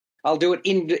I'll do it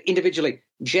individually.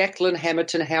 Jacqueline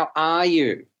Hamilton, how are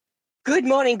you? Good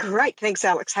morning. Great. Thanks,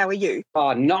 Alex. How are you?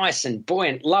 Oh, nice and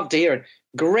buoyant. Love to hear it.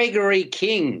 Gregory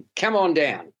King, come on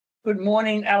down. Good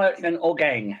morning, Alex and all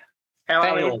gang. How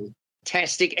are we all?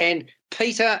 Fantastic. And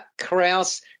Peter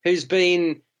Krause, who's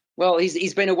been, well,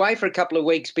 he's been away for a couple of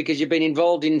weeks because you've been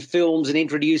involved in films and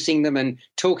introducing them and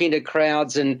talking to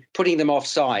crowds and putting them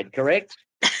offside, correct?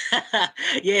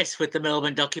 Yes, with the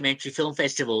Melbourne Documentary Film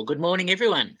Festival. Good morning,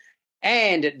 everyone.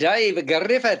 And Dave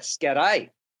Griffiths, g'day.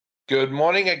 Good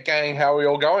morning, gang. How are we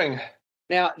all going?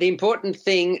 Now, the important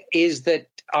thing is that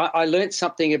I learnt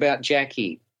something about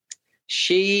Jackie.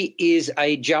 She is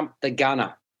a jump the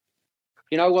gunner.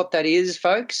 You know what that is,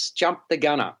 folks? Jump the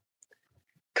gunner.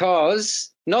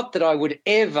 Because, not that I would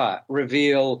ever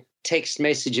reveal text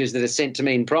messages that are sent to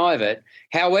me in private.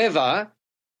 However,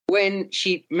 when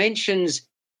she mentions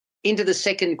into the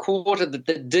second quarter that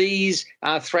the D's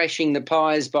are thrashing the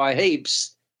Pies by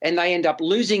heaps and they end up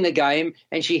losing the game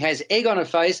and she has egg on her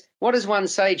face, what does one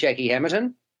say, Jackie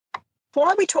Hamilton? Why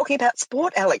are we talking about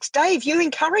sport, Alex? Dave, you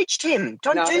encouraged him.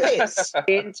 Don't do this.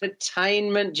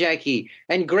 Entertainment, Jackie.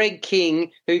 And Greg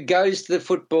King, who goes to the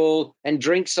football and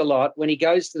drinks a lot when he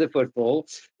goes to the football.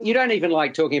 You don't even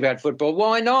like talking about football.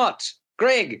 Why not?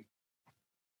 Greg?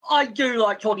 I do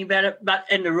like talking about it, but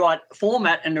in the right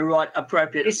format and the right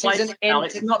appropriate place,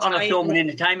 Alex. It's not on a film and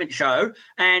entertainment show.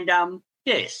 And,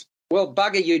 yes. Well,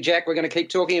 bugger you, Jack. We're going to keep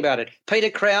talking about it. Peter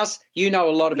Krause, you know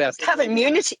a lot about... We have a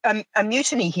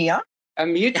mutiny here. A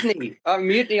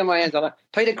mutiny on my hands.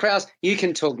 Peter Krause, you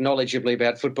can talk knowledgeably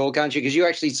about football, can't you? Because you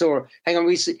actually saw,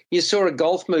 you saw a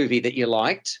golf movie that you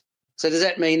liked. So does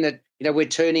that mean that, we're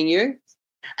turning you?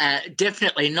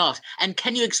 Definitely not. And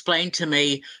can you explain to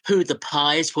me who the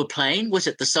Pies were playing? Was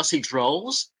it the Sausage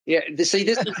Rolls? Yeah, see,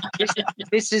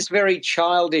 this is very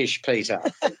childish, Peter,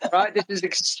 right? This is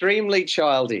extremely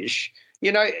childish.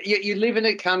 You live in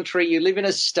a country, you live in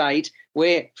a state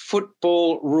where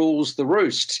football rules the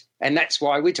roost, and that's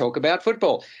why we talk about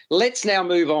football. Let's now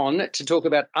move on to talk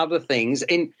about other things.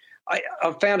 And I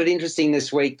found it interesting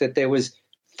this week that there was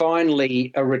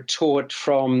finally a retort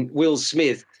from Will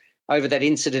Smith over that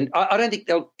incident. I don't think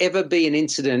there'll ever be an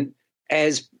incident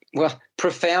as,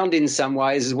 profound in some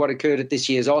ways as what occurred at this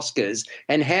year's Oscars,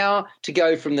 and how to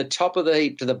go from the top of the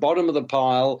heap to the bottom of the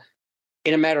pile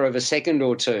in a matter of a second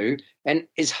or two. And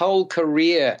his whole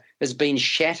career has been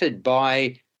shattered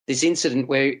by this incident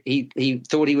where he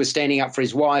thought he was standing up for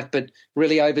his wife but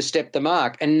really overstepped the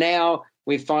mark. And now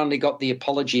we've finally got the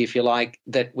apology, if you like,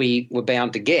 that we were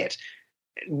bound to get.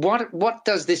 What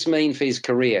does this mean for his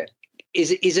career?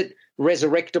 Is it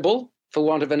resurrectable, for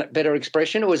want of a better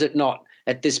expression, or is it not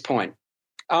at this point?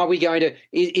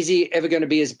 Is he ever going to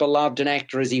be as beloved an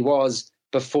actor as he was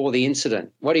before the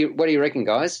incident? What do you reckon,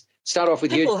 guys? Start off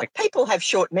with you. People have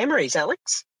short memories,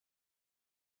 Alex.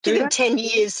 Give him 10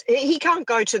 years. He can't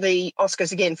go to the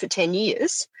Oscars again for 10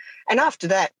 years. And after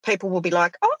that, people will be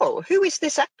like, oh, who is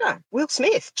this actor? Will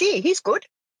Smith. Gee, he's good.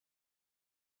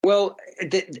 Well,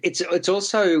 it's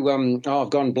also I've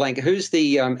gone blank. Who's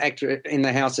the actor in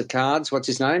the House of Cards? What's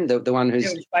his name? The one who's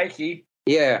Kevin Spacey.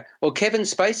 Yeah. Well, Kevin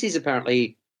Spacey's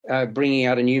apparently bringing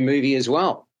out a new movie as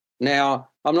well. Now,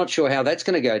 I'm not sure how that's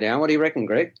going to go down. What do you reckon,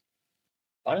 Greg?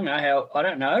 I don't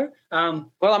know.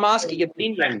 Well, I'm asking your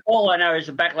opinion. All I know is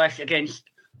a backlash against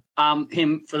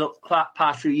him for the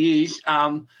past few years.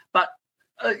 But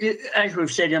as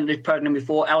we've said on this program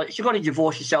before, Alex, you've got to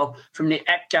divorce yourself from the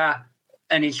actor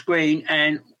and his screen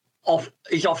and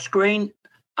his off-screen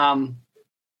persona.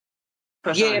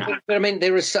 Yeah, but I mean,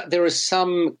 there are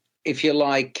some, if you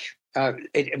like,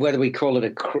 whether we call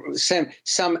it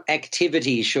some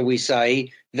activities, shall we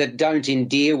say, that don't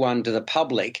endear one to the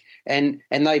public, and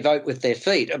they vote with their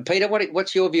feet. Peter,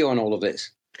 what's your view on all of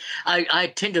this?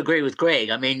 I tend to agree with Greg.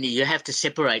 I mean, you have to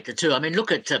separate the two. I mean,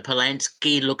 look at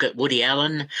Polanski, look at Woody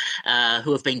Allen,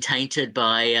 who have been tainted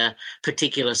by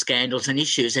particular scandals and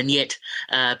issues, and yet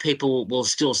people will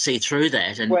still see through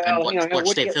that and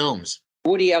watch their films.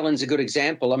 Woody Allen's a good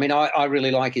example. I mean, I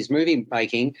really like his movie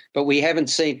making, but we haven't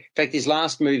seen – in fact, his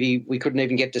last movie we couldn't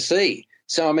even get to see.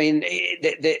 So, I mean,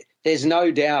 there's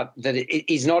no doubt that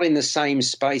he's not in the same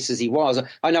space as he was.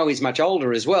 I know he's much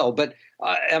older as well, but,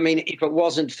 I mean, if it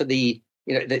wasn't for the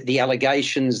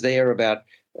allegations there about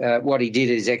what he did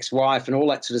to his ex-wife and all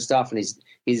that sort of stuff and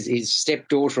his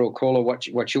stepdaughter, or call her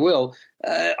what you will,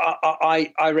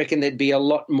 I reckon there'd be a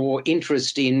lot more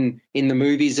interest in the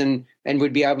movies and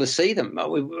we'd be able to see them.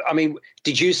 I mean,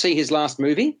 did you see his last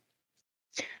movie?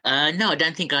 No, I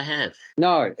don't think I have.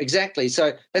 No, exactly.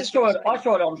 So I saw it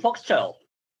on Foxtel.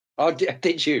 Oh,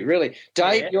 did you really,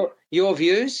 Dave? Yeah. Your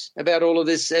views about all of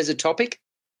this as a topic?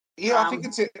 Yeah,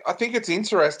 I think it's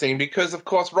interesting because, of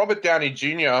course, Robert Downey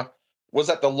Jr. was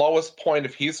at the lowest point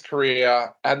of his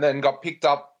career and then got picked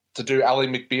up to do Ally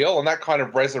McBeal, and that kind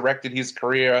of resurrected his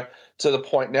career to the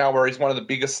point now where he's one of the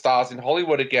biggest stars in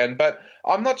Hollywood again. But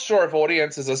I'm not sure if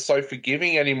audiences are so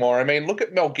forgiving anymore. I mean, look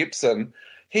at Mel Gibson.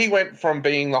 He went from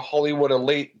being the Hollywood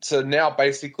elite to now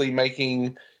basically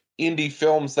making indie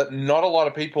films that not a lot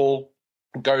of people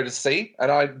go to see. And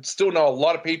I still know a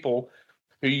lot of people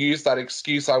who use that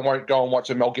excuse, I won't go and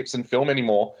watch a Mel Gibson film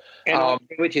anymore. And I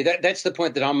agree with you. That's the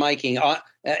point that I'm making.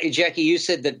 Jackie, you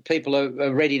said that people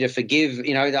are ready to forgive,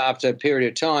 after a period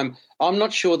of time. I'm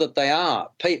not sure that they are.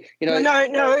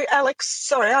 No, Alex,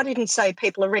 sorry, I didn't say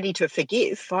people are ready to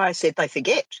forgive. I said they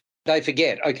forget. They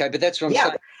forget, okay, but that's what I'm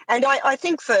saying. And I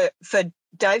think for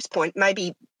Dave's point,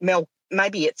 maybe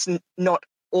it's not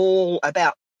all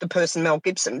about the person Mel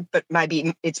Gibson, but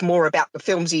maybe it's more about the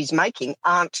films he's making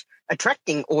aren't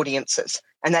attracting audiences,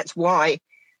 and that's why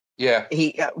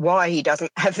he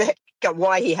doesn't have that,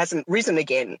 why he hasn't risen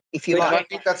again, if you like. I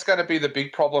think that's going to be the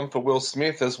big problem for Will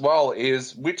Smith as well,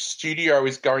 is which studio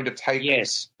is going to take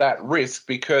that risk,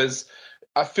 because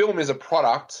a film is a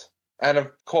product, and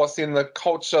of course in the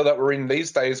culture that we're in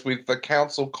these days with the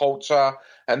council culture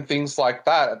and things like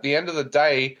that, at the end of the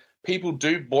day, people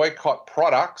do boycott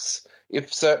products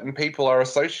if certain people are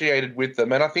associated with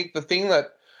them. And I think the thing that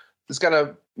is going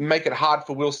to make it hard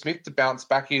for Will Smith to bounce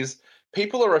back is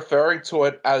people are referring to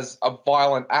it as a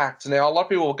violent act. Now, a lot of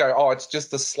people will go, oh, it's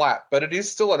just a slap, but it is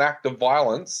still an act of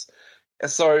violence.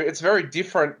 So it's very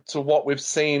different to what we've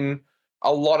seen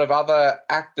a lot of other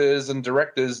actors and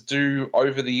directors do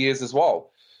over the years as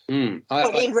well. In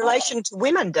relation to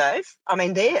women, Dave, I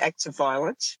mean, they're acts of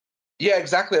violence. Yeah,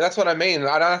 exactly. That's what I mean.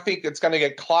 I don't think it's going to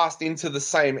get classed into the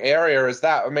same area as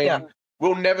that. I mean,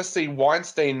 we'll never see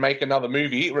Weinstein make another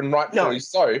movie, and rightfully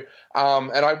so.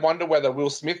 And I wonder whether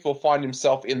Will Smith will find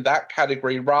himself in that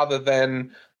category rather than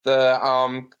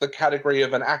the category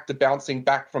of an actor bouncing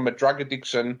back from a drug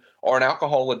addiction or an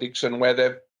alcohol addiction where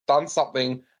they've done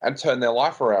something and turned their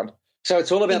life around. So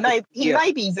it's all about... He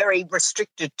may be very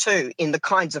restricted too in the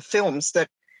kinds of films that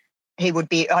he would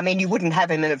be. I mean, you wouldn't have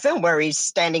him in a film where he's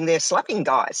standing there slapping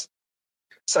guys.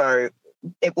 So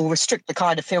it will restrict the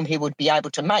kind of film he would be able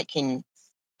to make in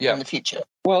the future.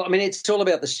 Well, I mean, it's all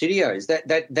about the studios.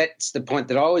 That's the point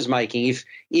that I was making.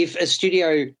 If a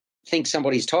studio thinks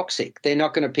somebody's toxic, they're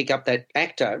not going to pick up that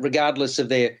actor regardless of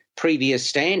their previous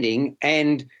standing,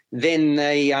 and then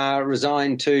they are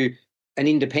resigned to an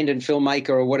independent filmmaker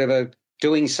or whatever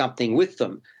doing something with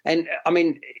them. And, I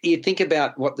mean, you think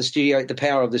about the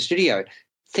power of the studio.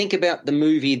 Think about the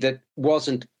movie that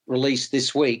wasn't released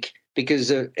this week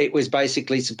because it was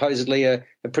basically supposedly a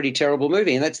pretty terrible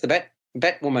movie, and that's the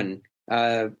Batwoman.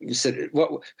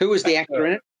 Who was the actor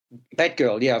in it?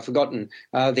 Batgirl, yeah, I've forgotten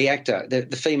the actor,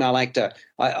 the female actor.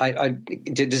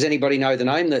 Does anybody know the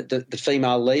name, the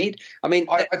female lead? I mean,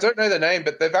 I don't know the name,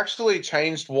 but they've actually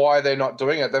changed why they're not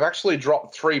doing it. They've actually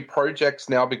dropped 3 projects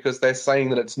now because they're saying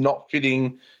that it's not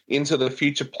fitting into the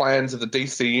future plans of the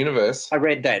DC universe. I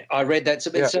read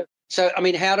that. So I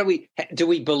mean, how do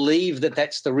we believe that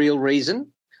that's the real reason?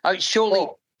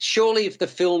 Surely, if the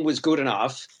film was good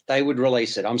enough, they would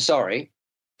release it. I'm sorry.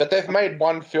 But they've made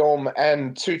 1 film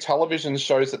and 2 television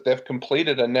shows that they've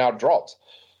completed and now dropped.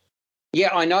 Yeah,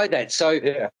 I know that. So,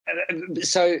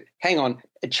 so hang on.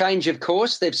 A change of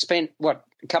course. They've spent, a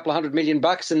couple of $100 million,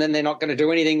 and then they're not going to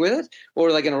do anything with it? Or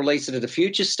are they going to release it at a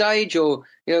future stage? Or,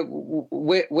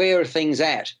 where are things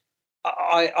at?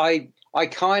 I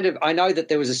know that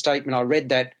there was a statement. I read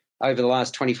that over the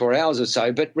last 24 hours or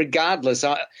so. But regardless,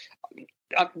 I'm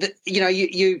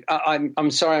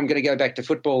sorry, I'm going to go back to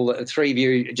football. The 3 of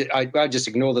you, I just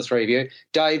ignore the 3 of you.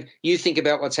 Dave, you think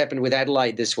about what's happened with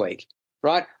Adelaide this week,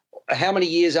 right? How many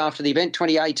years after the event?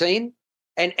 2018?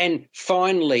 And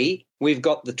finally, we've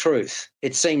got the truth,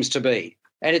 it seems to be,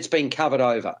 and it's been covered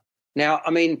over. Now,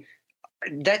 I mean,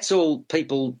 that's all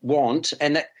people want,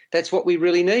 and that's what we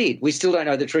really need. We still don't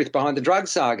know the truth behind the drug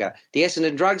saga, the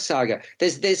Essendon drug saga.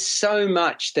 There's so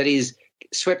much that is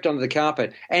swept under the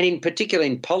carpet, and in particular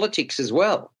in politics as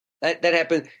well. That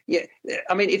happened. Yeah,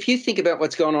 I mean, if you think about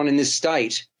what's gone on in this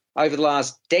state over the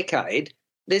last decade,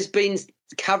 there's been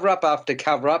cover-up after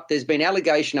cover-up. There's been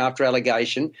allegation after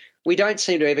allegation. We don't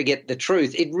seem to ever get the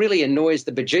truth. It really annoys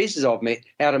the bejesus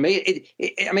out of me.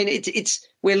 It's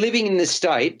we're living in this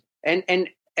state, and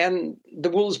the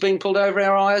wool's being pulled over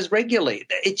our eyes regularly.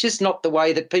 It's just not the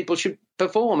way that people should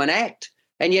perform and act,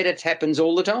 and yet it happens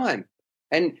all the time.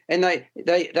 And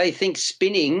they think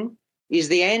spinning is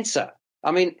the answer.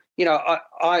 I mean,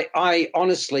 I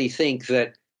honestly think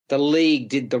that the league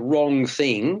did the wrong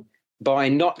thing by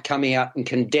not coming out and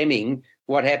condemning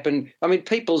what happened. I mean,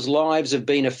 people's lives have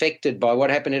been affected by what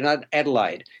happened in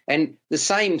Adelaide. And the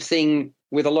same thing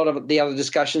with a lot of the other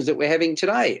discussions that we're having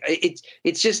today.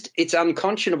 It's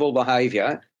unconscionable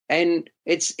behaviour, and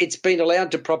it's been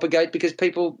allowed to propagate because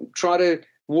people try to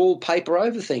wallpaper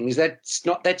over things. That's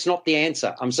not the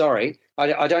answer. I'm sorry.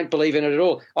 I don't believe in it at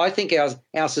all. I think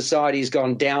our society has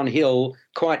gone downhill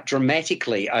quite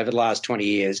dramatically over the last 20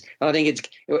 years. And I think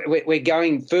we're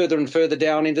going further and further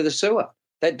down into the sewer.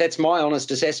 That's my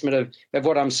honest assessment of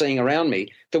what I'm seeing around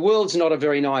me. The world's not a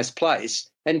very nice place,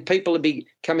 and people are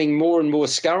becoming more and more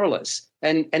scurrilous,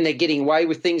 and they're getting away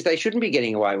with things they shouldn't be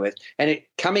getting away with. And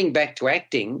coming back to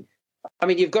acting, I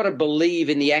mean, you've got to believe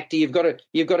in the actor. You've got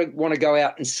to want to go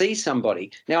out and see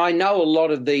somebody. Now, I know a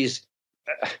lot of these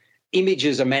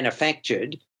images are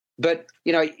manufactured, but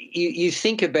you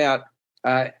think about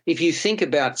if you think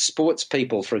about sports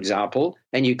people, for example,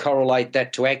 and you correlate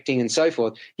that to acting and so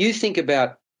forth, you think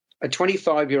about a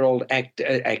 25-year-old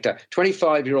actor,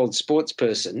 25-year-old sports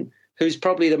person who's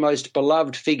probably the most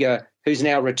beloved figure, who's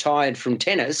now retired from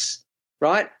tennis,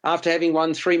 right, after having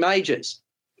won 3 majors.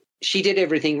 She did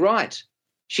everything right.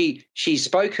 She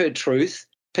spoke her truth.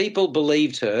 People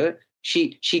believed her.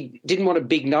 She didn't want to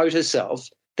big note herself.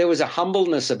 There was a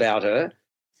humbleness about her.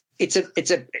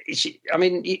 I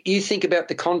mean, you think about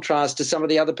the contrast to some of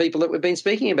the other people that we've been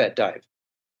speaking about, Dave.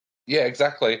 Yeah,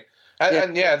 exactly.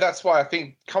 And that's why I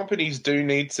think companies do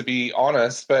need to be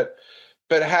honest, but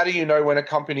how do you know when a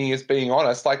company is being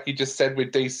honest? Like you just said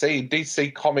with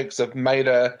DC Comics have made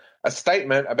a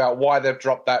statement about why they've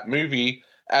dropped that movie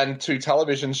and 2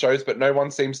 television shows, but no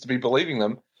one seems to be believing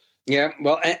them. Yeah,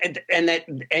 well,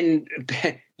 and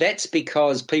that's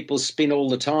because people spin all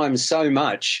the time so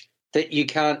much that you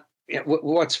can't.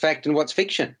 What's fact and what's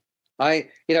fiction? There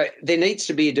needs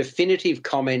to be a definitive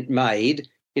comment made.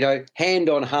 Hand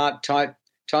on heart type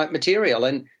material,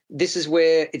 and this is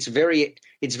where it's very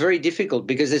difficult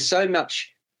because there's so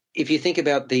much. If you think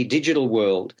about the digital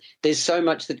world, there's so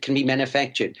much that can be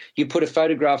manufactured. You put a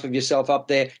photograph of yourself up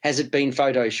there, has it been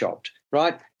photoshopped,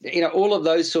 right? All of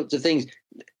those sorts of things.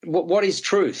 What is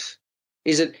truth?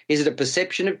 Is it a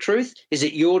perception of truth? Is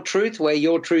it your truth where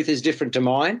your truth is different to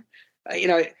mine?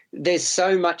 There's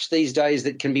so much these days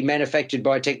that can be manufactured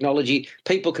by technology.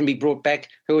 People can be brought back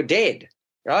who are dead,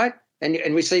 right?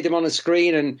 And we see them on a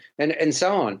screen and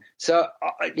so on. So,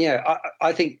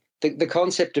 I think the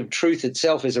concept of truth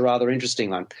itself is a rather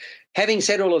interesting one. Having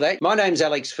said all of that, my name's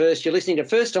Alex First. You're listening to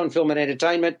First on Film and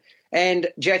Entertainment. And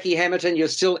Jackie Hamilton, you're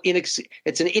still it's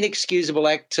an inexcusable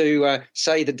act to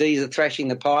say the D's are thrashing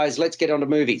the Pies. Let's get on to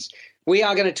movies. We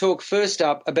are going to talk first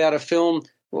up about a film.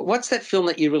 What's that film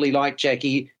that you really like,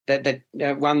 Jackie, that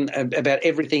one about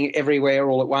everything, everywhere,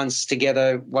 all at once,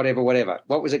 together, whatever?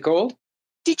 What was it called?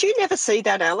 Did you never see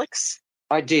that, Alex?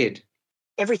 I did.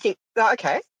 Everything.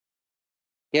 Okay.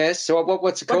 Yes. So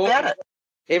what's it called? What about it?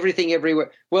 Everything,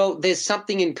 everywhere. Well, there's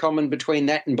something in common between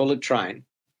that and Bullet Train.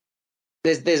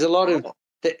 There's a lot of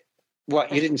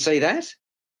what, you didn't see that?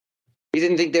 You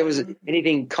didn't think there was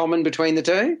anything common between the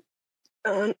two?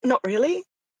 Not really.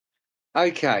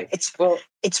 Okay.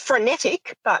 It's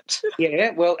frenetic, but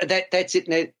yeah. Well, that's it.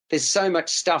 Now, there's so much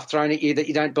stuff thrown at you that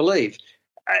you don't believe.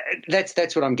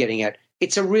 That's what I'm getting at.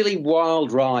 It's a really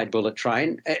wild ride, Bullet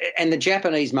Train, and the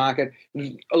Japanese market.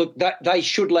 Look, they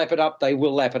should lap it up. They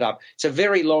will lap it up. It's a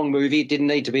very long movie. It didn't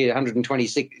need to be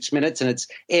 126 minutes, and it's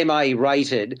MA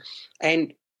rated.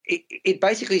 And it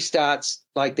basically starts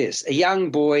like this: a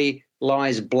young boy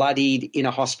lies bloodied in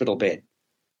a hospital bed.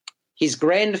 His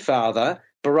grandfather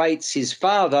berates his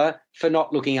father for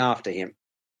not looking after him.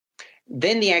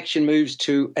 Then the action moves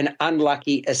to an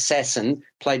unlucky assassin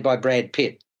played by Brad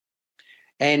Pitt.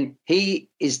 And he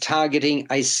is targeting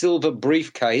a silver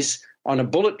briefcase on a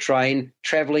bullet train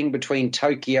travelling between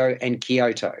Tokyo and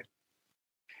Kyoto.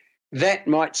 That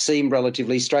might seem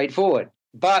relatively straightforward,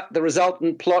 but the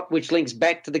resultant plot, which links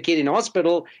back to the kid in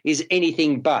hospital, is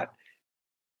anything but.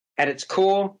 At its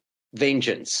core,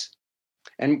 vengeance.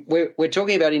 And we're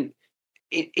talking about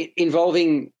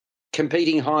involving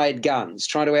competing hired guns,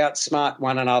 trying to outsmart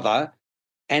one another,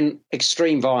 and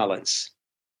extreme violence.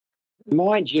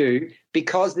 Mind you,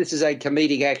 because this is a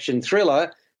comedic action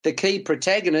thriller, the key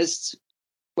protagonists,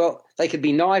 well, they could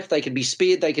be knifed, they could be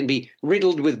speared, they can be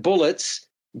riddled with bullets,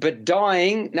 but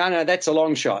dying, no, that's a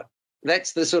long shot.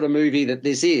 That's the sort of movie that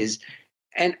this is.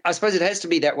 And I suppose it has to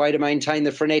be that way to maintain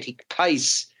the frenetic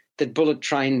pace that Bullet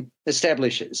Train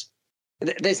establishes.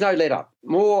 There's no let up.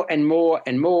 More and more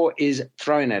and more is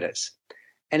thrown at us.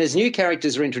 And as new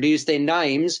characters are introduced, their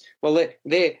names, well,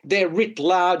 they're writ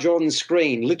large on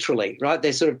screen, literally, right?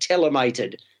 They're sort of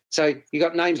telemated. So you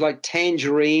got names like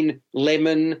Tangerine,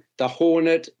 Lemon, the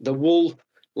Hornet, the Wolf,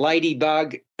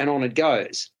 Ladybug, and on it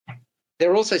goes.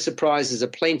 There are also surprises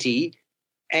aplenty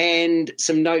and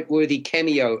some noteworthy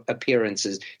cameo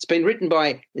appearances. It's been written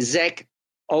by Zach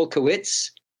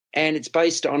Olkowitz, and it's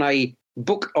based on a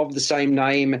book of the same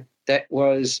name that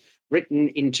was written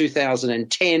in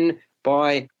 2010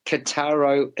 by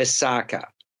Kataro Asaka.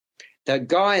 The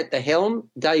guy at the helm,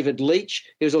 David Leitch,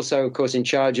 he was also, of course, in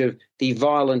charge of the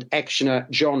violent actioner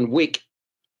John Wick,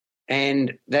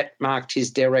 and that marked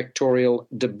his directorial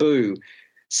debut.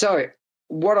 So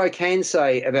what I can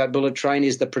say about Bullet Train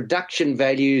is the production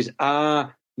values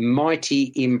are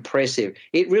mighty impressive.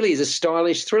 It really is a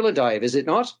stylish thriller, Dave, is it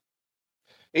not?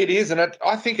 It is, and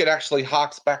I think it actually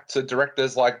harks back to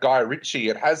directors like Guy Ritchie.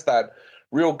 It has that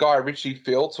real Guy Ritchie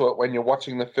feel to it when you're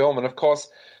watching the film. And, of course,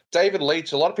 David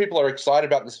Leitch, a lot of people are excited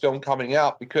about this film coming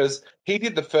out because he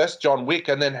did the first John Wick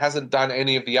and then hasn't done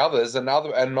any of the others. And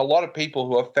a lot of people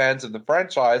who are fans of the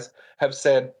franchise have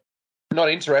said, not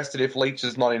interested if Leitch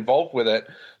is not involved with it.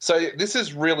 So this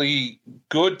is really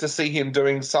good to see him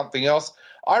doing something else.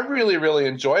 I really, really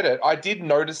enjoyed it. I did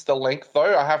notice the length,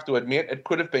 though. I have to admit, it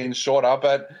could have been shorter,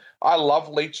 but I love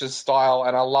Leitch's style,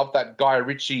 and I love that Guy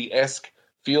Ritchie-esque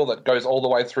feel that goes all the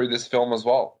way through this film as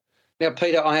well. Now,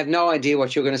 Peter, I have no idea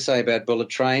what you're going to say about Bullet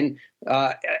Train.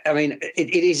 I mean,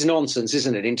 it is nonsense,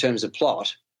 isn't it, in terms of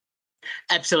plot?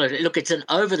 Absolutely. Look, it's an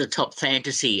over-the-top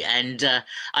fantasy, and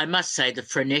I must say the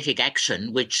frenetic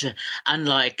action, which,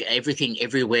 unlike Everything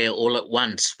Everywhere All at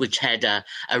Once, which had a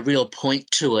real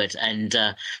point to it and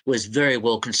was very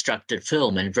well-constructed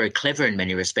film and very clever in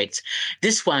many respects,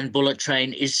 this one, Bullet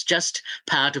Train, is just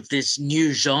part of this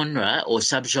new genre or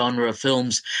subgenre of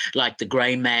films like The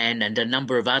Grey Man and a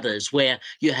number of others where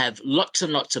you have lots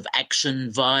and lots of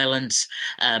action, violence,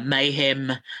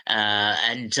 mayhem,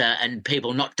 and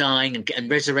people not dying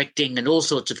and resurrecting and all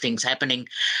sorts of things happening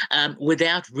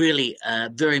without really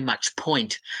very much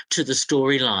point to the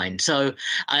storyline. So,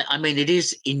 I mean, it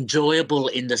is enjoyable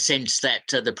in the sense that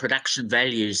the production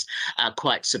values are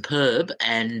quite superb,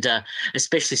 and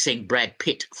especially seeing Brad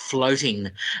Pitt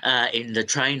floating in the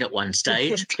train at one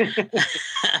stage.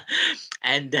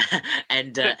 and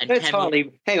that's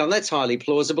highly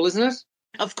plausible, isn't it?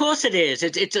 Of course it is.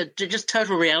 It's just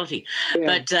total reality.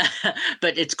 Yeah.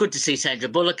 But it's good to see Sandra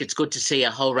Bullock. It's good to see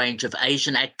a whole range of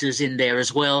Asian actors in there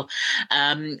as well.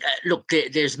 Look,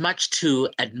 there's much to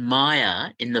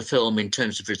admire in the film in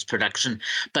terms of its production,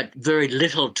 but very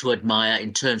little to admire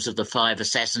in terms of the five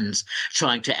assassins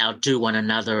trying to outdo one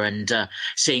another and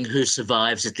seeing who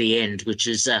survives at the end, which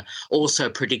is also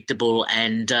predictable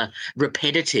and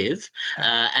repetitive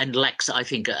and lacks, I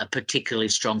think, a particularly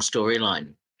strong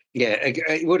storyline. Yeah,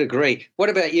 I would agree. What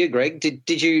about you, Greg?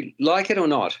 Did you like it or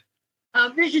not?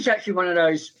 This is actually one of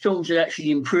those films that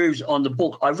actually improves on the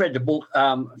book. I read the book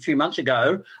a few months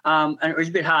ago, and it was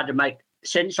a bit hard to make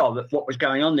sense of it, what was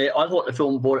going on there. I thought the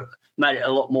film made it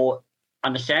a lot more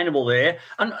understandable there.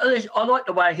 And I like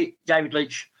the way David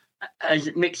Leitch has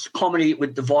mixed comedy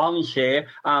with the violence there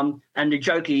and the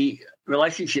jokey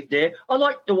relationship there. I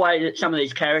like the way that some of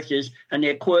these characters and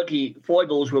their quirky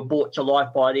foibles were brought to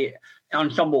life by the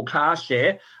ensemble cast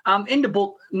there. In the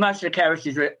book, most of the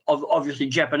characters are obviously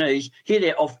Japanese. Here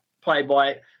they're played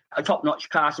by a top-notch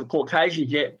cast of Caucasians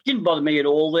there. Didn't bother me at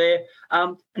all there.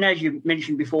 And as you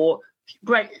mentioned before,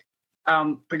 great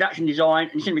production design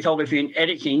and cinematography and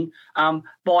editing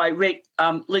by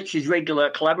Leitch's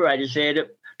regular collaborators there to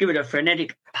give it a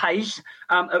frenetic pace.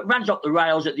 It runs off the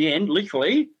rails at the end,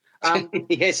 literally.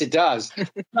 Yes, it does.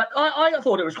 But I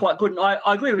thought it was quite good. And I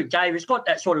agree with Dave. It's got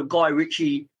that sort of Guy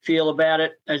Ritchie feel about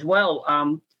it as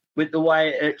well, with the way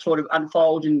it sort of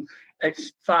unfolds and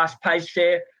it's fast-paced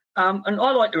there. And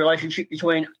I like the relationship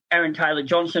between Aaron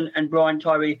Taylor-Johnson and Brian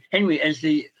Tyree Henry as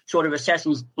the sort of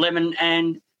assassins, Lemon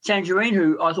and Tangerine,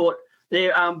 who I thought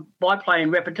their byplay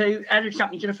and repartee added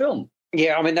something to the film.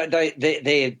 Yeah, I mean,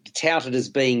 they're touted as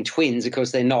being twins. Of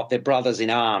course, they're not. They're brothers in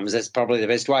arms. That's probably the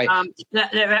best way.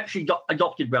 They're actually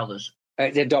adopted brothers.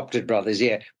 They're adopted brothers,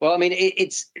 yeah. Well, I mean,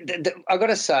 I've got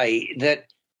to say that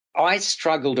I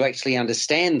struggle to actually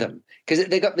understand them because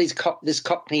they've got this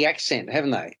Cockney accent,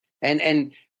 haven't they?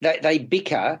 And they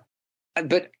bicker.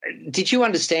 But did you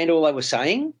understand all they were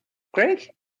saying,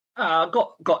 Greg?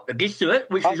 Got the gist of it,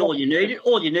 which is all you needed.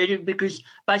 All you needed because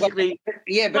basically,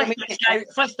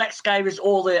 Flashbacks gave us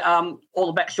all the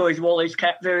backstories of all these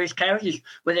various characters,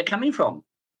 where they're coming from.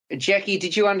 Jackie,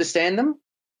 did you understand them?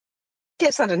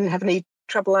 Yes, I didn't have any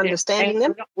trouble understanding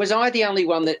them. Was I the only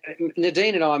one that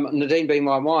Nadine and I, Nadine being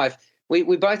my wife, we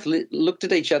both looked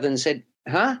at each other and said,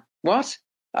 "Huh? What?"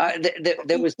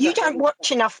 There was. You don't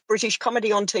watch enough British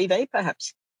comedy on TV,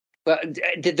 perhaps. But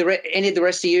did any of the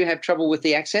rest of you have trouble with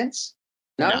the accents?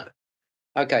 No.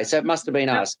 Okay, so it must have been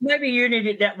us. Maybe you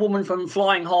needed that woman from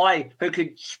Flying High who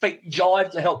could speak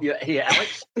jive to help you here,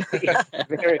 Alex.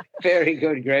 Very, very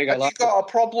good, Greg. Have you got a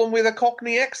problem with a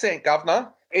Cockney accent,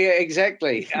 Governor? Yeah,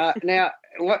 exactly. Now,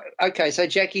 okay, so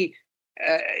Jackie,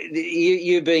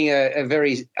 you being a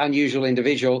very unusual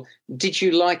individual, did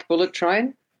you like Bullet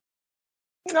Train?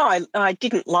 No, I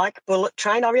didn't like Bullet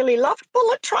Train. I really loved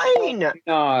Bullet Train.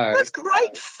 No. It was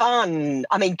great fun.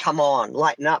 I mean, come on,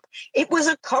 lighten up. It was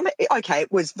a comedy. Okay,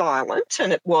 it was violent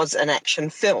and it was an action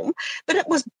film, but it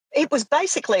was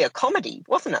basically a comedy,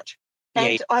 wasn't it?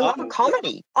 And I love a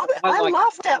comedy. I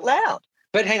laughed out loud.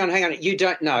 But hang on. You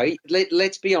don't know.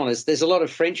 Let's be honest. There's a lot of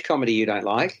French comedy you don't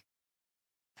like.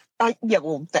 Yeah,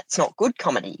 well, that's not good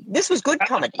comedy. This was good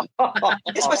comedy.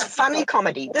 This was funny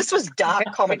comedy. This was dark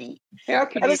comedy.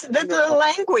 The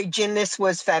language in this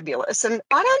was fabulous. And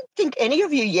I don't think any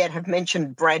of you yet have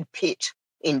mentioned Brad Pitt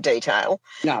in detail.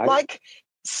 No. Like,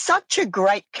 such a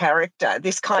great character,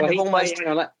 this kind of almost...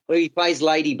 he plays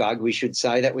Ladybug, we should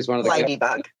say. That was one of the...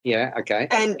 Ladybug. Yeah, okay.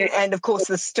 And of course,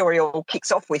 the story all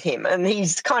kicks off with him. And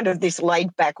he's kind of this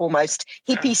laid-back, almost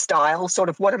hippie style, sort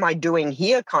of what am I doing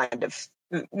here kind of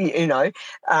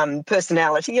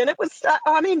personality. And it was,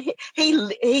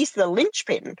 he's the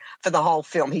linchpin for the whole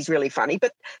film. He's really funny.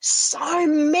 But so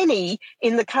many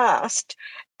in the cast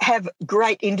have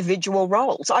great individual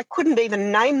roles. I couldn't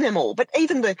even name them all, but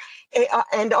even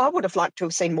and I would have liked to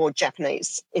have seen more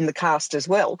Japanese in the cast as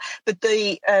well. But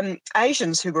the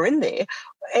Asians who were in there,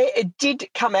 it did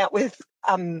come out with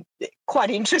quite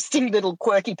interesting little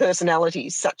quirky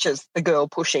personalities, such as the girl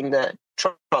pushing the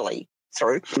trolley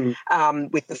through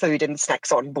with the food and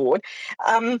snacks on board.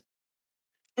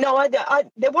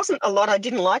 There wasn't a lot I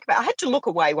didn't like about it. I had to look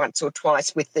away once or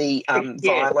twice with the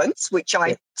violence, which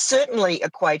I certainly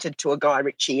equated to a Guy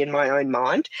Ritchie in my own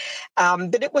mind.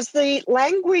 But it was the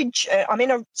language.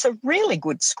 It's a really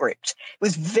good script. It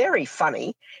was very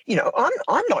funny. You know,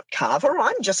 I'm not Carver.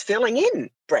 I'm just filling in,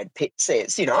 Brad Pitt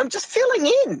says. You know, I'm just filling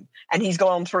in. And he's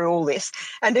gone through all this.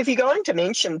 And if you're going to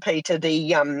mention, Peter,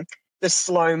 the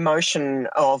slow motion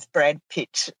of Brad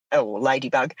Pitt or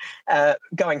Ladybug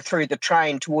going through the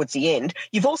train towards the end,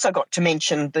 you've also got to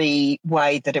mention the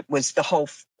way that it was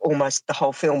almost the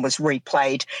whole film was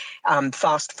replayed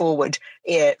fast forward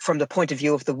from the point of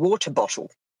view of the water bottle.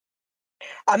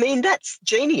 I mean, that's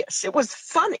genius. It was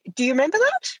funny. Do you remember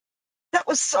that? That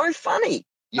was so funny.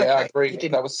 Yeah, I agree.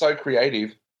 That was so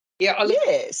creative. Yeah.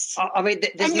 Yes.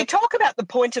 You talk about the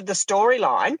point of the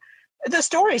storyline. The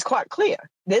story is quite clear.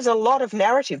 There's a lot of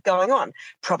narrative going on.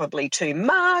 Probably too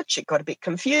much. It got a bit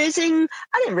confusing.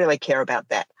 I didn't really care about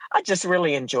that. I just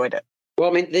really enjoyed it. Well,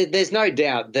 I mean, there's no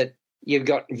doubt that you've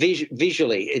got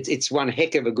visually, it's one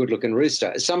heck of a good-looking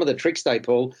rooster. Some of the tricks they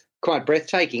pull, quite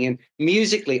breathtaking. And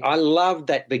musically, I loved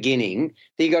that beginning.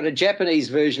 You got a Japanese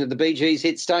version of the Bee Gees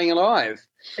hit Staying Alive.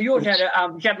 You also had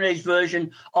a Japanese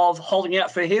version of Holding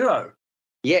Out for a Hero.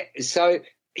 Yeah, so...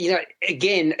 You know,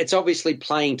 again, it's obviously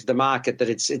playing to the market that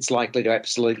it's likely to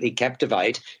absolutely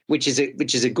captivate, which is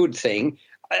a good thing.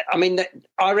 I mean,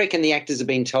 I reckon the actors have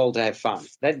been told to have fun.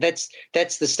 That's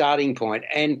the starting point,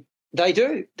 and they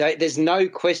do. There's no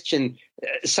question.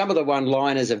 Some of the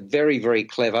one-liners are very, very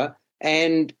clever,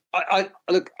 and I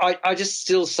just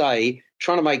still say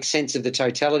trying to make sense of the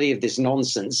totality of this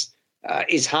nonsense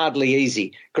is hardly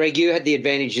easy. Greg, you had the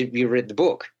advantage that you read the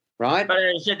book. Right? But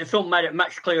as I said, the film made it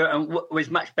much clearer and was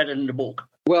much better than the book.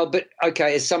 Well, but,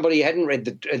 okay, as somebody who hadn't read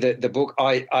the book,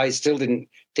 I still didn't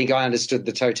think I understood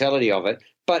the totality of it.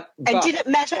 But did it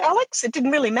matter, Alex? It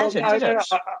didn't really matter, did it?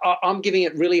 I'm giving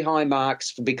it really high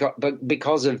marks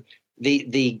because of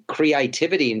the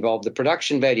creativity involved, the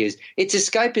production values. It's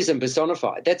escapism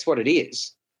personified. That's what it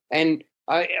is. And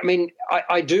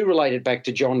I do relate it back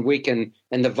to John Wick and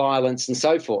the violence and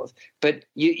so forth, but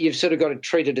you've sort of got to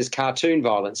treat it as cartoon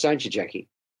violence, don't you, Jackie?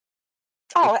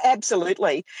 Oh,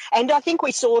 absolutely. And I think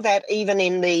we saw that even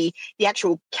in the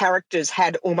actual characters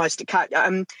had almost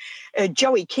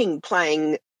Joey King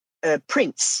playing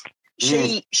Prince.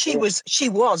 She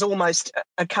was almost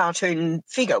a cartoon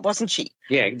figure, wasn't she?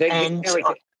 Yeah,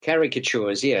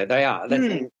 caricatures. Yeah, they are.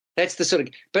 That's the sort of.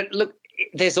 But look.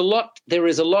 There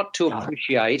is a lot to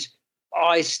appreciate.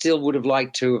 I still would have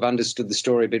liked to have understood the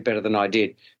story a bit better than I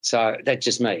did. So that's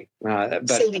just me. But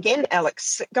see it again,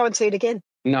 Alex. Go and see it again.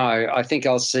 No, I think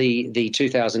I'll see the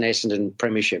 2000 Essendon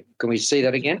Premiership. Can we see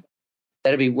that again?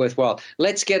 That'd be worthwhile.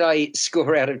 Let's get a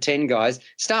score out of 10, guys.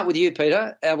 Start with you,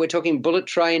 Peter. We're talking Bullet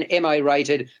Train, MA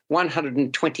rated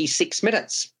 126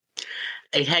 minutes.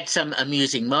 It had some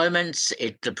amusing moments.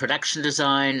 The production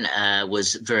design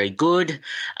was very good.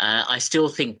 I still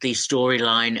think the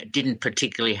storyline didn't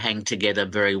particularly hang together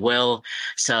very well.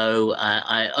 So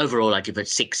overall, I give it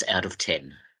 6 out of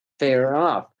 10. Fair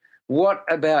enough. What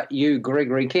about you,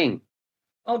 Gregory King?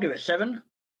 I'll give it 7.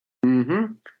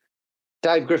 Mm-hmm.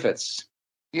 Dave Griffiths.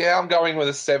 Yeah, I'm going with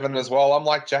a 7 as well. I'm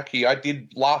like Jackie. I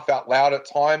did laugh out loud at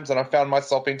times and I found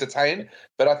myself entertained,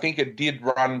 but I think it did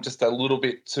run just a little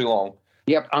bit too long.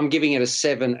 Yep, I'm giving it a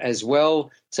 7 as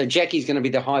well. So Jackie's going to be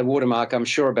the high watermark, I'm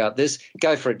sure about this.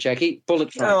 Go for it, Jackie.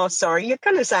 Bullet front. Oh, sorry, you're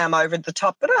going to say I'm over the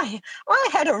top, but I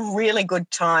had a really good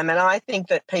time, and I think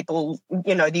that people,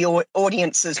 the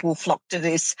audiences will flock to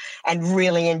this and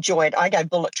really enjoy it. I gave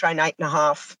Bullet Train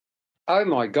 8.5. Oh,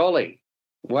 my golly.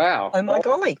 Wow. Oh, my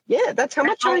golly. Yeah, that's how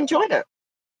much I enjoyed it.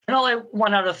 And I'll add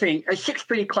one other thing. It sticks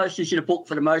pretty closely to the book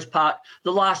for the most part.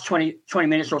 The last 20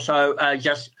 minutes or so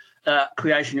just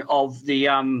creation of the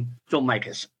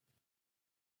filmmakers.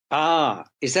 Ah,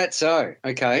 is that so?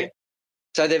 Okay. Yeah.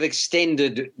 So they've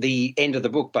extended the end of the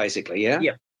book, basically, yeah?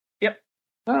 Yep.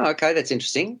 Oh, okay, that's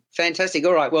interesting. Fantastic.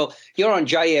 All right, well, you're on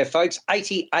JF, folks,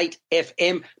 88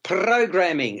 FM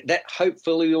programming that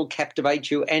hopefully will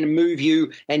captivate you and move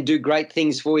you and do great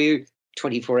things for you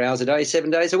 24 hours a day,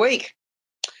 7 days a week.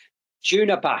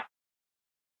 Juniper,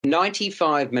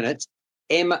 95 minutes,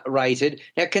 M-rated.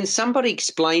 Now, can somebody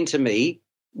explain to me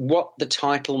what the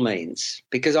title means?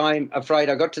 Because I'm afraid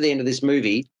I got to the end of this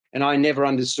movie and I never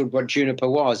understood what Juniper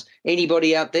was.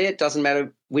 Anybody out there? It doesn't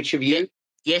matter which of you.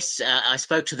 Yes, I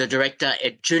spoke to the director.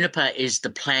 Juniper is the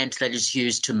plant that is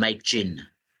used to make gin.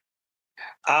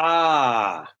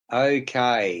 Ah,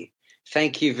 okay.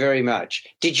 Thank you very much.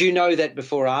 Did you know that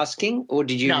before asking, or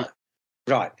did you? No.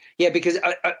 Right. Yeah, because,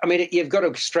 I mean, you've got to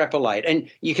extrapolate, and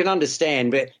you can understand,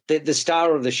 but the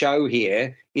star of the show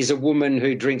here is a woman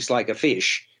who drinks like a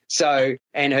fish. So,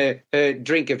 and her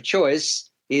drink of choice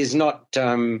is not,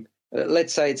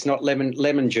 let's say it's not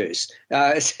lemon juice.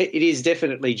 It is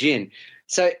definitely gin.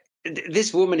 So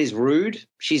this woman is rude,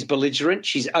 she's belligerent,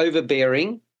 she's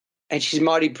overbearing, and she's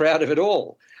mighty proud of it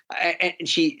all. And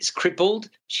she's crippled,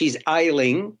 she's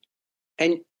ailing,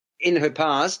 and in her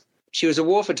past, she was a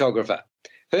war photographer.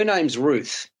 Her name's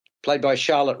Ruth, played by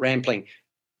Charlotte Rampling.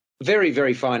 Very,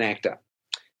 very fine actor.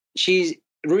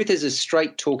 Ruth is a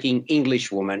straight-talking English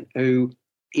woman who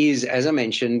is, as I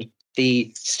mentioned,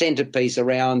 the centrepiece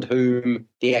around whom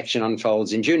the action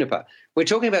unfolds in Juniper. We're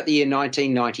talking about the year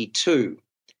 1992,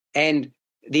 and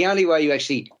the only way you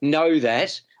actually know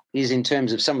that is in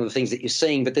terms of some of the things that you're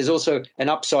seeing, but there's also an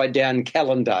upside-down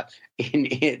calendar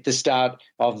at the start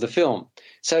of the film.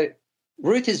 So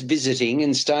Ruth is visiting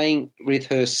and staying with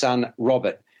her son,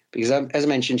 Robert, because, as I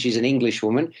mentioned, she's an English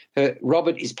woman.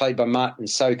 Robert is played by Martin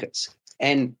Sokas,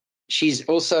 and she's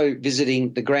also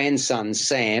visiting the grandson,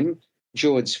 Sam,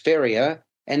 George Ferrier,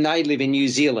 and they live in New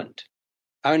Zealand.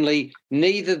 Only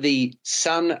neither the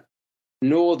son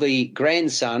nor the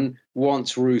grandson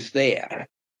wants Ruth there,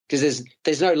 because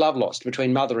there's no love lost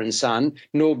between mother and son,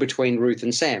 nor between Ruth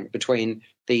and Sam, between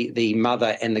the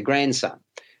mother and the grandson.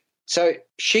 So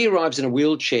she arrives in a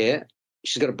wheelchair.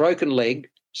 She's got a broken leg.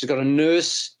 She's got a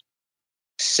nurse,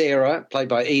 Sarah, played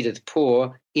by Edith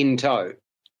Poor, in tow.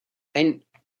 And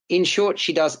in short,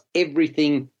 she does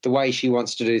everything the way she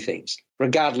wants to do things,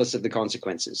 regardless of the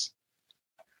consequences.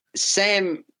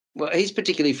 Sam, well, he's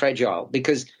particularly fragile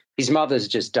because his mother's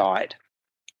just died.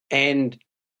 And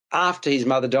after his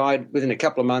mother died, within a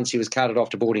couple of months, he was carted off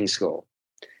to boarding school.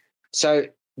 So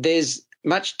there's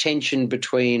much tension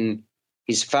between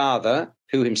his father,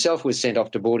 who himself was sent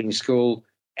off to boarding school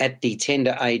at the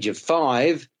tender age of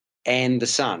 5, and the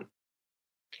son.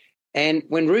 And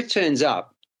when Ruth turns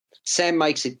up, Sam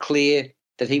makes it clear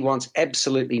that he wants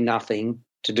absolutely nothing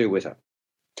to do with her.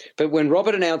 But when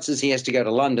Robert announces he has to go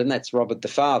to London, that's Robert the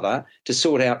father, to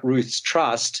sort out Ruth's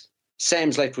trust,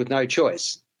 Sam's left with no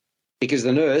choice because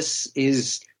the nurse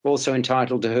is also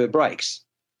entitled to her breaks.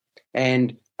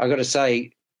 And I've got to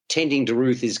say, tending to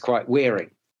Ruth is quite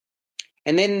wearing.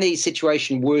 And then the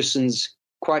situation worsens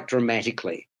quite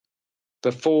dramatically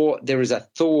before there is a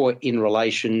thaw in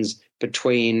relations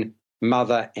between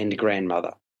mother and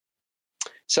grandmother.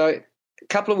 So a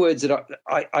couple of words that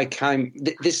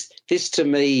this to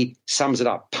me sums it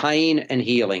up: pain and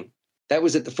healing. That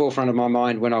was at the forefront of my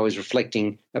mind when I was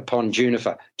reflecting upon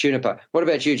Juniper. What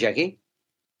about you, Jackie?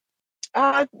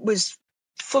 I was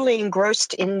fully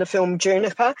engrossed in the film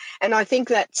Juniper, and I think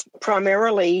that's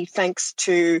primarily thanks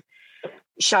to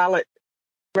Charlotte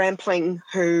Rampling,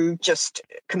 who just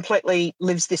completely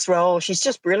lives this role. She's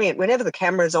just brilliant. Whenever the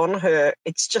camera's on her,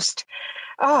 it's just,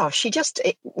 she just,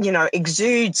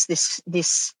 exudes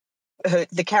this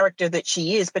the character that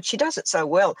she is, but she does it so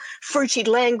well. Fruity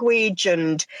language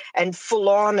and full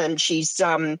on, and she's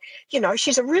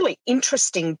she's a really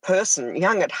interesting person,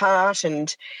 young at heart,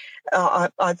 and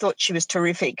I thought she was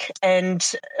terrific. And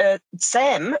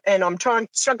Sam, and I'm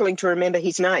struggling to remember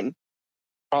his name.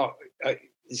 Oh,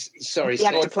 sorry, the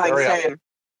actor playing Sam.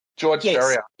 George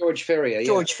Ferrier. George Ferrier. Yeah.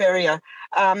 George Ferrier.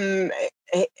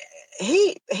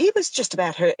 He was just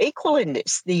about her equal in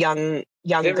this. The young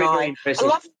very, guy. Very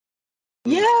impressive.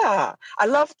 I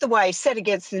loved the way, set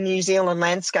against the New Zealand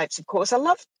landscapes, of course.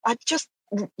 I just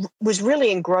was really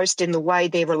engrossed in the way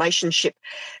their relationship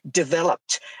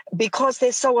developed, because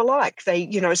they're so alike. They,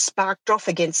 sparked off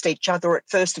against each other at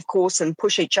first, of course, and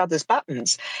push each other's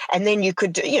buttons. And then you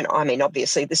could,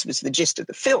 obviously this was the gist of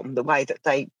the film, the way that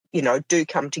they, do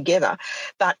come together.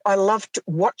 But I loved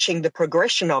watching the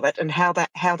progression of it and how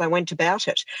they went about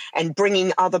it, and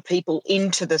bringing other people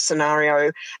into the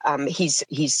scenario, his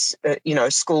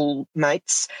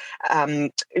schoolmates,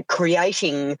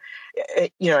 creating,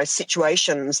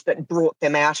 situations that brought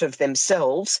them out of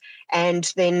themselves,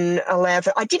 and then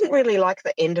I didn't really like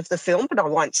the end of the film, but I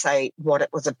won't say what it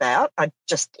was about. It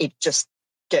just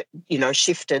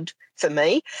shifted for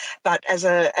me. But as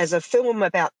a film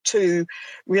about two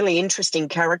really interesting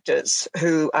characters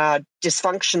who are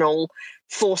dysfunctional,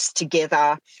 forced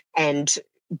together, and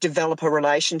develop a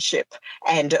relationship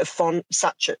and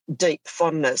such a deep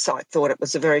fondness, I thought it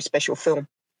was a very special film.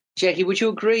 Jackie, would you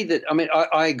agree that,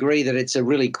 I agree that it's a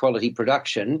really quality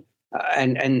production,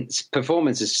 and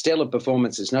performances, stellar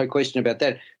performances, no question about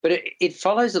that, but it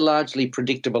follows a largely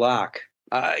predictable arc.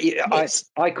 Yes.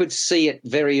 I could see it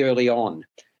very early on,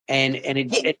 and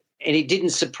it didn't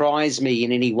surprise me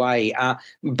in any way.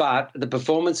 But the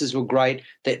performances were great.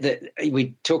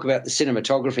 We talk about the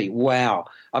cinematography. Wow!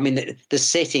 The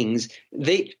settings.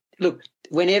 Look.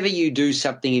 Whenever you do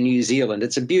something in New Zealand,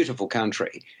 it's a beautiful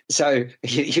country. So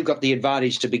you've got the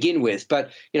advantage to begin with.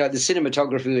 But, the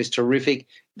cinematography was terrific.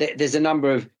 There's a number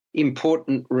of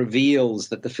important reveals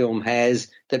that the film has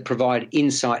that provide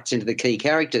insights into the key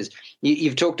characters.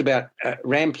 You've talked about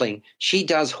Rampling. She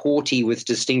does haughty with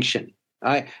distinction.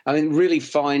 Really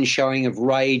fine showing of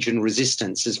rage and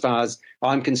resistance as far as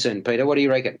I'm concerned. Peter, what do you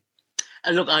reckon?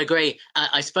 Look, I agree.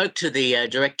 I spoke to the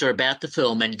director about the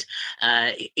film, and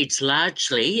it's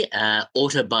largely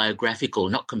autobiographical,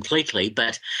 not completely,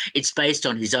 but it's based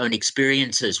on his own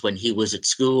experiences when he was at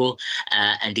school,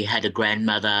 and he had a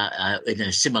grandmother in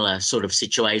a similar sort of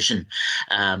situation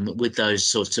with those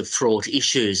sorts of fraught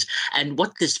issues. And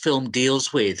what this film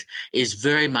deals with is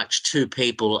very much two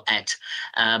people at,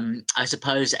 I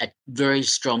suppose, at very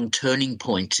strong turning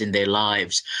points in their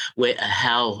lives, where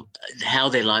how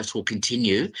their lives will continue,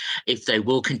 if they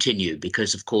will continue,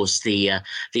 because of course the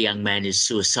young man is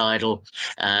suicidal,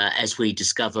 as we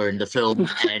discover in the film,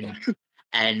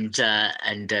 and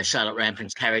Charlotte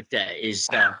Rampling's character is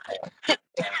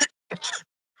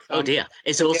oh dear,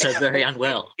 it's also very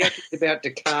unwell. It's about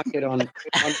to cark it on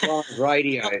live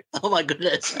radio. Oh my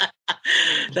goodness,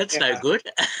 that's no good.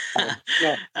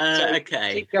 No.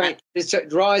 Okay.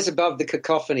 Rise above the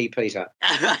cacophony, Peter.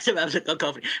 Rise above the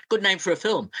cacophony. Good name for a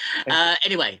film.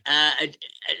 Anyway,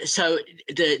 so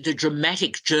the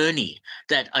dramatic journey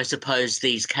that I suppose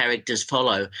these characters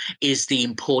follow is the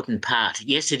important part.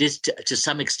 Yes, it is to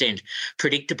some extent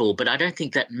predictable, but I don't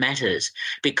think that matters,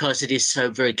 because it is so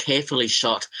very carefully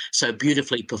shot, so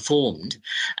beautifully performed,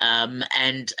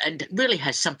 and really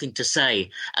has something to say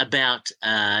about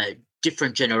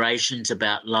different generations,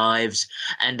 about lives,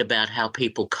 and about how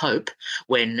people cope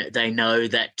when they know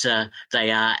that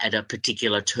they are at a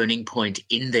particular turning point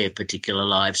in their particular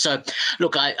lives. So,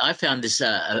 look, I found this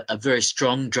a very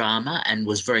strong drama and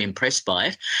was very impressed by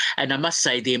it. And I must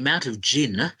say, the amount of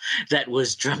gin that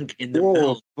was drunk in the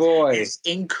film is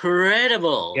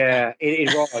incredible. Yeah,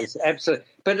 it was, absolutely.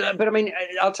 But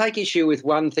I'll take issue with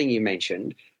one thing you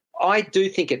mentioned. I do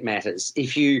think it matters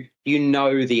if you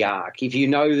know the arc, if you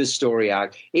know the story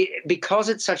arc. Because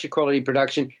it's such a quality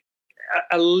production,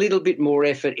 a little bit more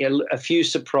effort, a few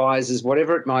surprises,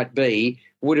 whatever it might be,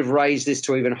 would have raised this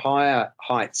to even higher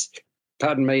heights,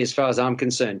 pardon me, as far as I'm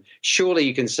concerned. Surely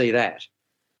you can see that.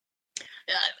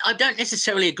 I don't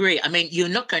necessarily agree. You're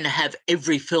not going to have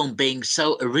every film being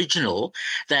so original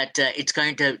that it's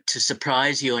going to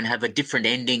surprise you and have a different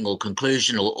ending or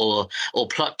conclusion or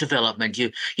plot development.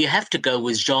 You have to go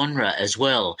with genre as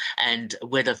well, and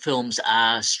whether films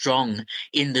are strong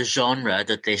in the genre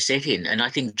that they're set in. And I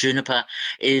think Juniper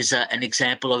is an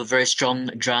example of a very strong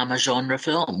drama genre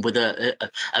film with a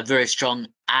very strong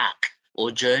arc or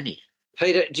journey.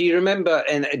 Peter, do you remember,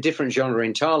 and a different genre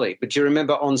entirely, but do you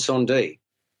remember On Sondhi?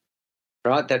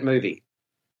 Right, that movie?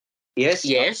 Yes?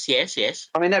 Yes.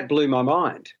 I mean, that blew my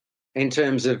mind in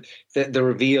terms of the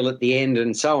reveal at the end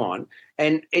and so on.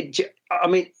 And,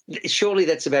 surely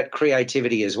that's about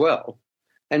creativity as well.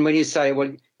 And when you say,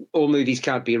 well, all movies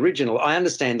can't be original, I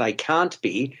understand they can't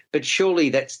be, but surely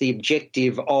that's the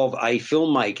objective of a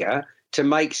filmmaker, to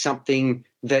make something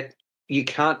that you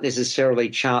can't necessarily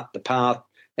chart the path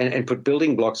and put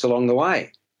building blocks along the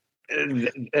way.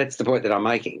 That's the point that I'm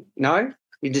making. No?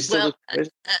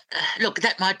 Look,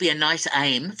 that might be a nice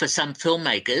aim for some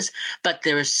filmmakers, but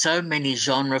there are so many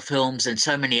genre films and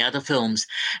so many other films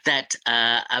that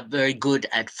are very good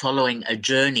at following a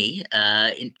journey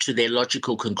into their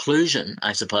logical conclusion,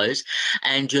 I suppose,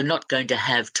 and you're not going to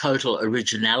have total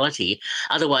originality.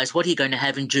 Otherwise, what are you going to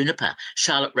have in Juniper?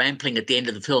 Charlotte Rampling at the end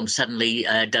of the film suddenly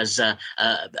does a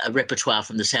repertoire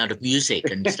from The Sound of Music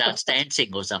and starts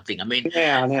dancing or something. I mean...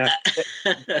 Yeah,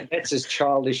 that's as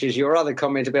childish as your other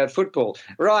comment about football.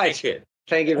 Right.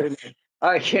 Thank you very much.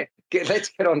 Okay. Let's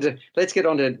get on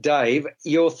to Dave.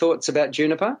 Your thoughts about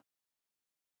Juniper?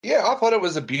 Yeah, I thought it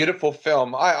was a beautiful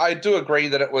film. I do agree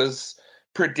that it was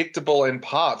predictable in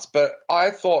parts, but I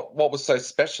thought what was so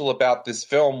special about this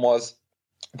film was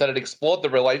that it explored the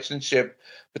relationship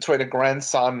between a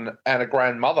grandson and a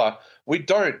grandmother. We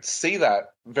don't see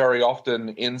that very often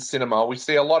in cinema. We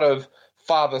see a lot of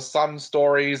father-son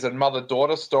stories and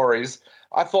mother-daughter stories.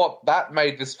 I thought that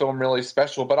made this film really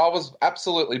special, but I was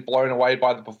absolutely blown away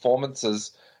by the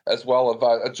performances as well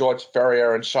of George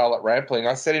Ferrier and Charlotte Rampling.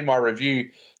 I said in my review,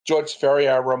 George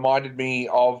Ferrier reminded me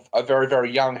of a very,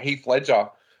 very young Heath Ledger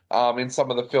in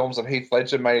some of the films that Heath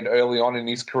Ledger made early on in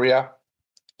his career.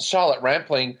 Charlotte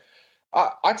Rampling,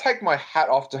 I take my hat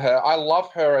off to her. I love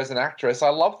her as an actress. I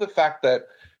love the fact that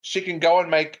she can go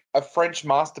and make a French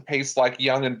masterpiece like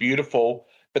Young and Beautiful,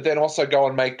 but then also go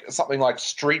and make something like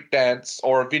Street Dance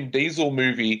or a Vin Diesel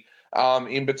movie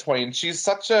in between. She's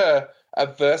such a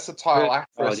versatile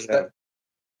actress.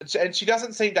 And she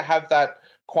doesn't seem to have that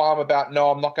qualm about, no,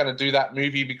 I'm not going to do that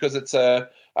movie because it's a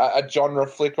genre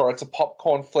flick or it's a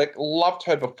popcorn flick. Loved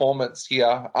her performance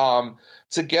here.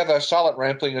 Together, Charlotte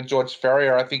Rampling and George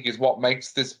Ferrier, I think, is what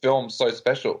makes this film so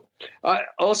special. I've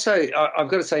got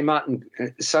to say, Martin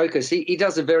Sokas, he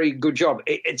does a very good job.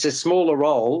 It's a smaller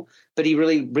role, but he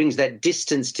really brings that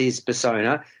distance to his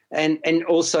persona. And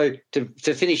also,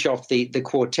 to finish off the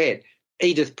quartet,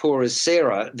 Edith Poor as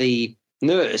Sarah, the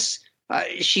nurse,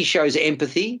 she shows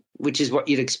empathy, which is what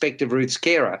you'd expect of Ruth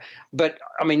Scarer. But,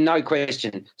 I mean, no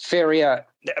question, Ferrier,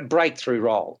 a breakthrough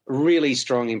role, really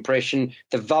strong impression,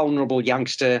 the vulnerable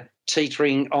youngster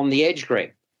teetering on the edge,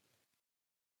 Greg.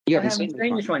 You haven't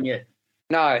seen this one yet.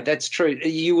 No, that's true.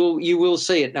 You will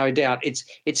see it, no doubt.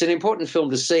 It's an important film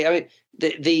to see. I mean,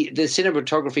 the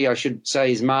cinematography, I should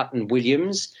say, is Martin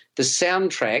Williams. The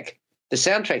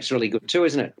soundtrack's really good too,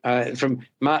 isn't it? From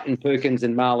Martin Perkins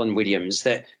and Marlon Williams.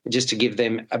 That, just to give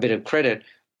them a bit of credit,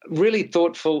 really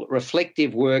thoughtful,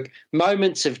 reflective work.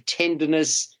 Moments of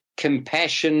tenderness,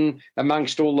 compassion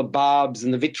amongst all the barbs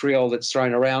and the vitriol that's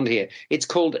thrown around here. It's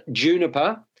called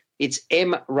Juniper. It's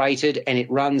M-rated and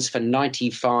it runs for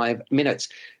 95 minutes.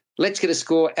 Let's get a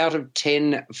score out of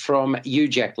 10 from you,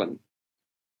 Jacqueline.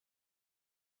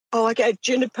 Oh, I gave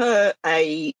Juniper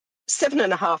a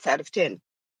 7.5 out of 10.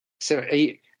 So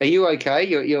are you okay?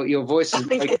 Your voice is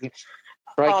breaking.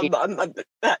 Thank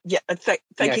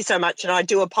you so much, and I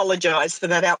do apologise for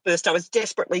that outburst. I was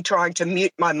desperately trying to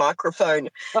mute my microphone,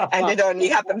 and it only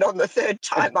happened on the third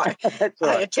time I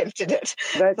attempted it.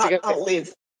 I'll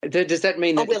live. Does that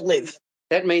mean I will live?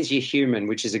 That means you're human,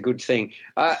 which is a good thing.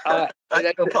 I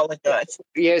do apologise.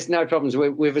 Yes, no problems.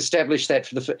 We've established that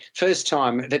for the first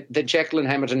time that Jacqueline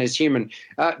Hamilton is human.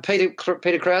 Peter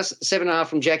Krause, 7.5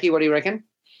 from Jackie. What do you reckon?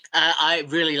 I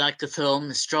really like the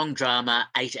film. Strong drama,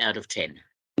 8 out of 10.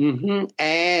 Mm-hmm.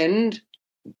 And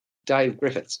Dave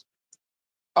Griffiths.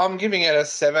 I'm giving it a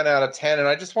 7 out of 10. And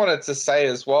I just wanted to say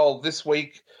as well, this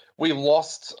week we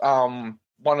lost one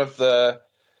of the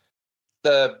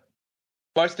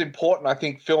most important, I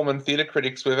think, film and theatre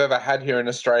critics we've ever had here in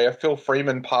Australia. Phil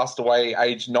Freeman passed away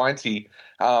aged 90,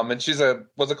 and she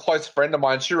was a close friend of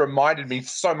mine. She reminded me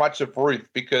so much of Ruth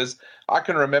because I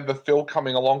can remember Phil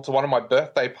coming along to one of my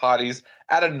birthday parties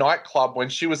at a nightclub when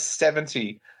she was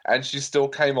 70, and she still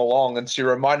came along, and she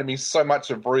reminded me so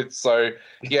much of Ruth. So,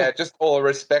 yeah, just all the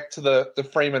respect to the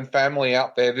Freeman family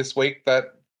out there this week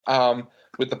that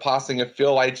with the passing of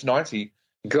Phil, aged 90.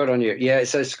 Good on you. Yeah,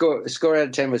 so score out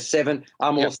of 10 was 7.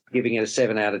 I'm also giving it a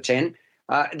 7 out of 10.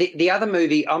 The other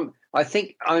movie, I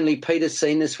think only Peter's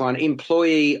seen this one,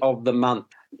 Employee of the Month.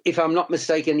 If I'm not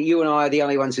mistaken, you and I are the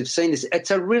only ones who've seen this. It's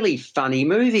a really funny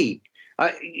movie.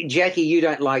 Jackie, you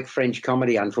don't like French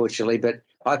comedy, unfortunately, but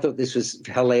I thought this was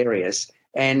hilarious,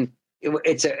 and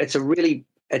it's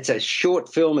a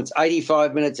short film. It's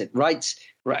 85 minutes.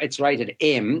 It's rated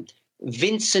M.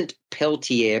 Vincent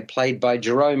Peltier, played by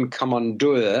Jerome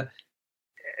Commandeur.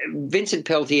 Vincent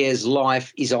Peltier's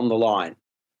life is on the line.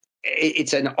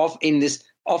 It's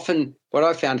often what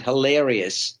I found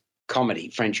hilarious comedy,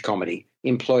 French comedy,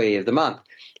 Employee of the Month.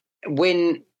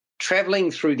 When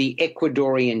traveling through the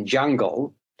Ecuadorian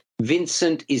jungle,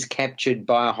 Vincent is captured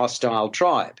by a hostile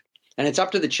tribe. And it's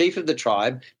up to the chief of the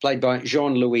tribe, played by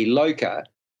Jean-Louis Loca,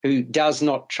 who does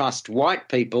not trust white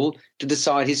people to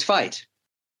decide his fate.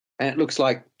 And it looks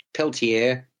like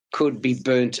Peltier could be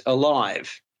burnt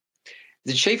alive.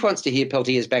 The chief wants to hear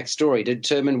Peltier's backstory to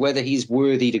determine whether he's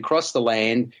worthy to cross the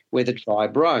land where the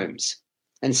tribe roams.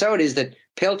 And so it is that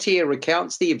Peltier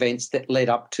recounts the events that led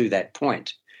up to that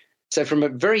point. So from a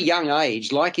very young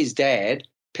age, like his dad,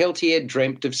 Peltier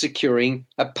dreamt of securing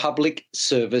a public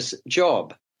service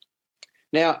job.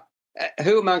 Now,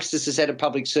 who amongst us has had a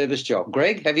public service job?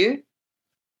 Greg, have you?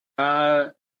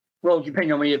 Well,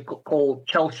 depending on whether you call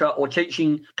Telstra or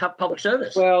teaching public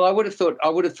service. Well, I would have thought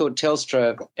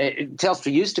Telstra.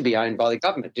 Telstra used to be owned by the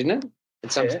government, didn't it?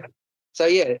 At some time. So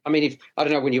yeah, I mean, I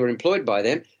don't know when you were employed by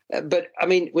them, but I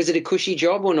mean, was it a cushy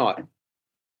job or not?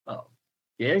 Oh,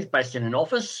 yeah, it's based in an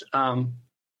office. No,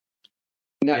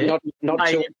 yeah. not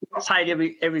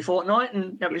paid every fortnight,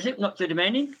 and that was it. Not too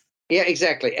demanding. Yeah,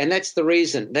 exactly, and that's the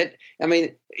reason.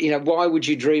 Why would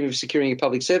you dream of securing a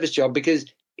public service job?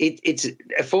 Because it's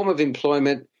a form of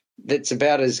employment that's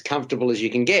about as comfortable as you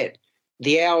can get.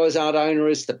 The hours aren't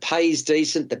onerous, the pay's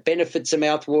decent, the benefits are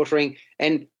mouth-watering,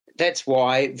 and that's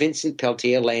why Vincent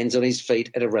Peltier lands on his feet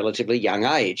at a relatively young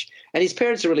age. And his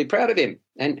parents are really proud of him.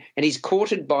 And he's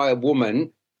courted by a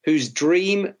woman whose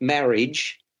dream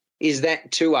marriage is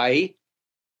that to a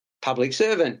public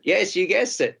servant. Yes, you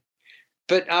guessed it.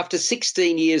 But after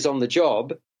 16 years on the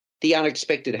job, the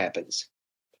unexpected happens.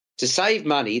 To save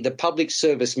money, the public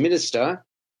service minister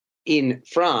in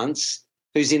France,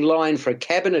 who's in line for a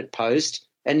cabinet post,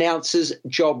 announces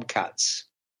job cuts.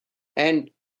 And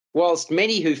whilst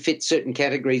many who fit certain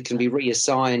categories can be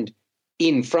reassigned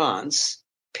in France,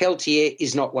 Peltier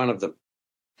is not one of them.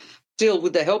 Still,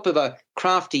 with the help of a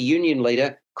crafty union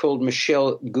leader called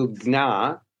Michel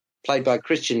Guignard, played by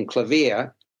Christian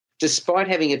Clavier, despite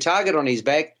having a target on his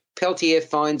back, Peltier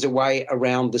finds a way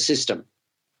around the system.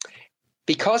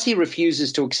 Because he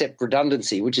refuses to accept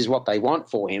redundancy, which is what they want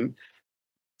for him,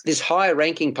 this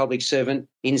higher-ranking public servant,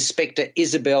 Inspector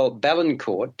Isabelle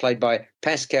Ballancourt, played by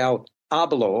Pascal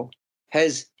Arbelot,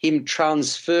 has him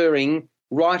traversing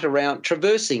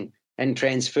and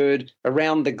transferred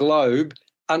around the globe,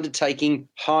 undertaking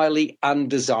highly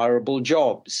undesirable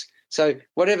jobs. So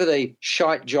whatever the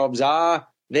shite jobs are,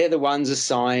 they're the ones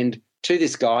assigned to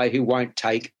this guy who won't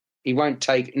take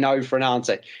no for an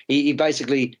answer. He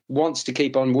basically wants to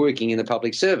keep on working in the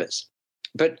public service.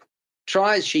 But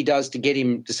try as she does to get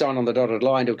him to sign on the dotted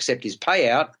line to accept his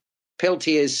payout,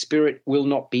 Peltier's spirit will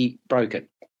not be broken.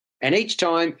 And each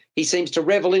time he seems to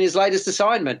revel in his latest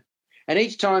assignment. And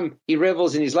each time he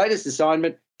revels in his latest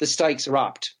assignment, the stakes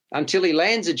erupt until he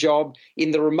lands a job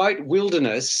in the remote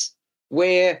wilderness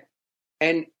where,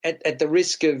 and at the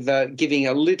risk of giving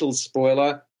a little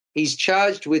spoiler, he's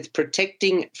charged with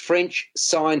protecting French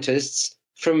scientists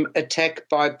from attack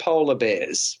by polar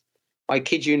bears. I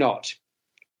kid you not.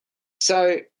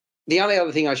 So the only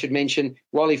other thing I should mention,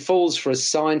 while he falls for a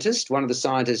scientist, one of the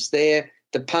scientists there,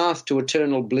 the path to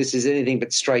eternal bliss is anything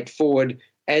but straightforward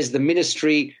as the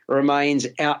ministry remains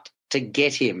out to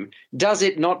get him. Does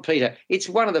it not, Peter? It's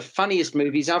one of the funniest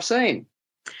movies I've seen.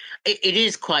 It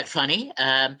is quite funny.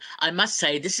 I must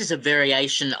say this is a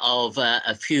variation of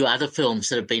a few other films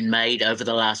that have been made over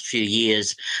the last few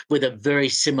years with a very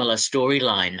similar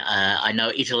storyline. I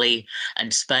know Italy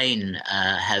and Spain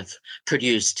have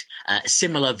produced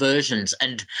similar versions,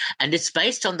 and it's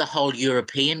based on the whole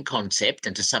European concept,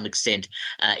 and to some extent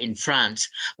in France,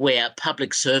 where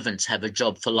public servants have a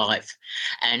job for life.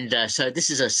 And so this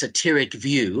is a satiric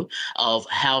view of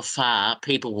how far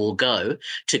people will go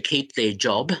to keep their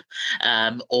job,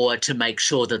 or to make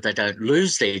sure that they don't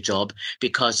lose their job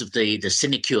because of the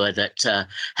sinecure that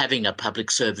having a public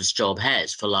service job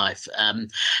has for life.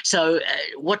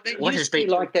 What has been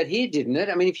like that here, didn't it?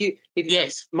 I mean,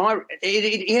 yes, I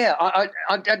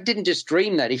didn't just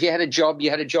dream that. If you had a job, you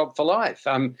had a job for life.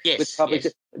 Yes, with public,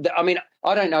 yes. I mean,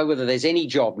 I don't know whether there's any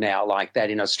job now like that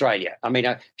in Australia. I mean,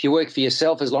 if you work for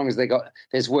yourself, as long as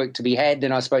there's work to be had,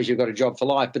 then I suppose you've got a job for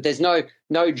life. But there's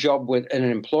no job with an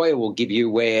employer will give you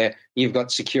where you've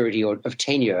got security of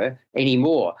tenure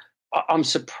anymore. I'm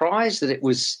surprised that it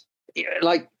was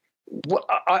like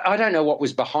I don't know what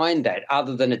was behind that,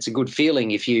 other than it's a good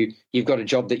feeling if you've got a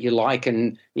job that you like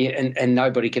and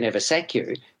nobody can ever sack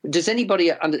you. Does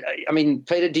anybody? I mean,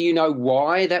 Peter, do you know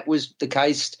why that was the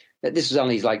case? That this was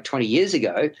only like 20 years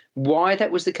ago. Why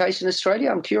that was the case in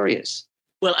Australia? I'm curious.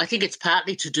 Well, I think it's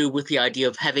partly to do with the idea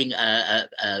of having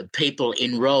people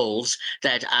in roles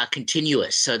that are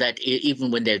continuous, so that even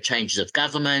when there are changes of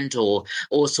government or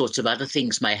all sorts of other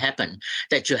things may happen,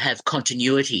 that you have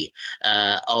continuity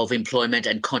of employment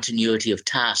and continuity of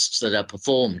tasks that are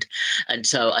performed. And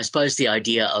so I suppose the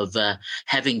idea of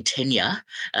having tenure,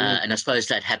 and I suppose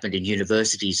that happened in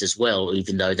universities as well,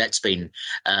 even though that's been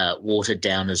watered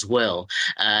down as well,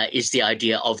 is the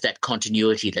idea of that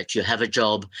continuity, that you have a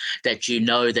job, that you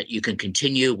know that you can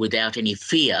continue without any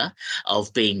fear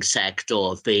of being sacked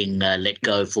or of being let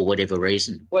go for whatever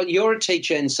reason. Well, you're a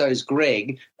teacher, and so is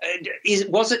Greg.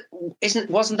 Wasn't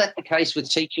that the case with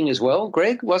teaching as well,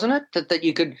 Greg? Wasn't it that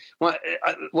you could? Well,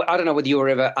 I don't know whether you were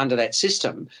ever under that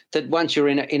system. That once you're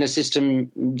in a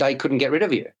system, they couldn't get rid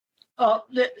of you. I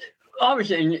was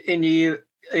in the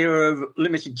era of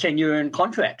limited tenure and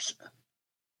contracts.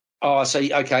 Oh, so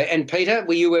okay. And Peter,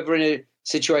 were you ever in a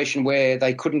situation where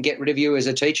they couldn't get rid of you as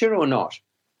a teacher or not?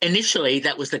 Initially,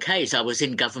 that was the case. I was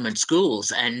in government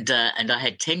schools and I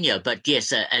had tenure. But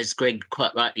yes, as Greg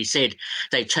quite rightly said,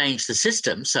 they changed the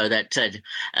system so that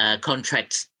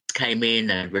contracts came in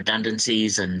and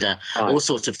redundancies and all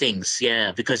sorts of things,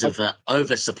 because of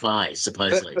oversupply,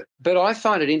 supposedly. But I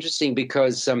find it interesting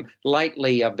because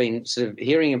lately I've been sort of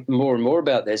hearing more and more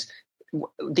about this.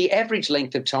 The average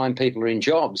length of time people are in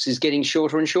jobs is getting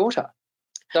shorter and shorter.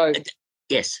 So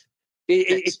yes,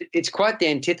 it's quite the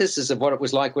antithesis of what it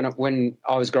was like when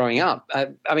I was growing up.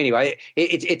 Anyway,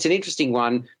 it's an interesting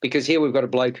one because here we've got a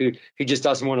bloke who just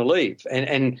doesn't want to leave.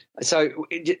 And so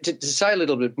to say a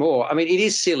little bit more, I mean, it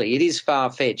is silly, it is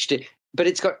far-fetched, but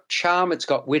it's got charm, it's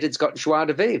got wit, it's got joie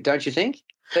de vivre, don't you think?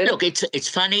 Look, it's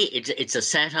funny. It's a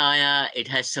satire. It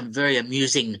has some very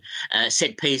amusing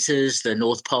set pieces. The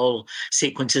North Pole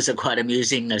sequences are quite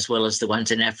amusing, as well as the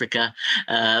ones in Africa.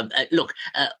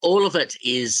 All of it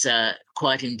is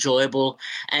quite enjoyable.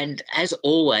 And as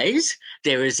always,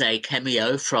 there is a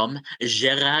cameo from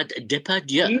Gerard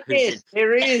Depardieu. Yes,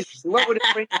 there is. What would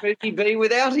a French movie be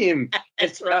without him?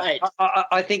 That's right.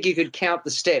 I think you could count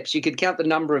the steps. You could count the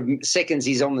number of seconds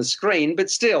he's on the screen, but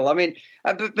still, I mean,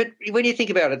 but when you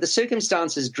think about it, the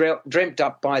circumstances dreamt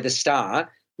up by the star,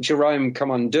 Jerome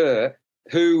Commandeur,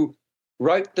 who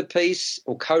wrote the piece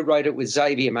or co-wrote it with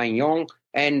Xavier Magnon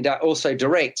and also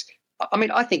directs. I mean,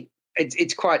 I think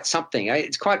it's quite something.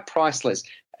 It's quite priceless.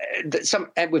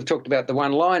 And we've talked about the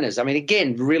one-liners. I mean,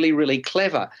 again, really, really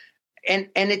clever. And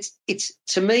it's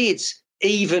to me, it's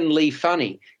evenly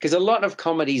funny because a lot of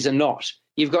comedies are not.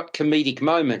 You've got comedic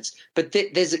moments, but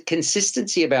there's a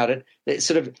consistency about it that's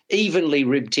sort of evenly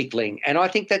rib-tickling, and I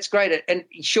think that's great. And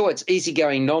sure, it's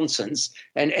easygoing nonsense,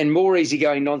 and more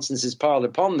easygoing nonsense is piled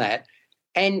upon that,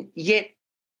 and yet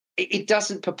it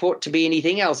doesn't purport to be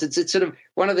anything else. It's sort of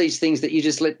one of these things that you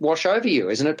just let wash over you,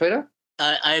 isn't it, Peter?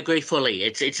 I agree fully.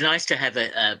 It's nice to have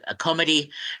a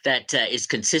comedy that is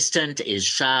consistent, is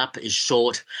sharp, is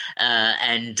short,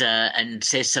 and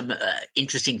says some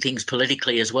interesting things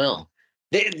politically as well.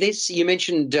 This you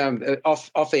mentioned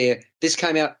off air. This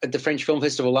came out at the French Film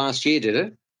Festival last year, did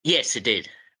it? Yes, it did.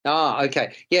 Ah,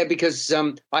 okay. Yeah, because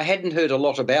I hadn't heard a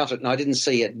lot about it and I didn't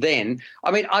see it then.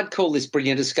 I mean, I'd call this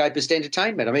brilliant escapist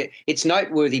entertainment. I mean, it's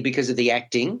noteworthy because of the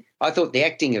acting. I thought the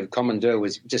acting of Commandeur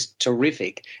was just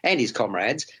terrific, and his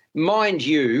comrades. Mind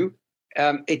you,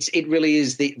 it really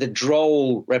is the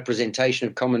droll representation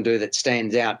of Commandeur that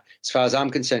stands out as far as I'm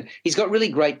concerned. He's got really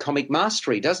great comic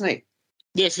mastery, doesn't he?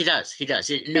 Yes, he does. He does.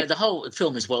 The whole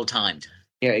film is well timed.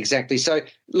 Yeah, exactly. So,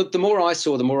 look, the more I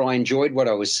saw, the more I enjoyed what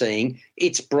I was seeing.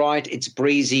 It's bright, it's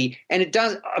breezy, and it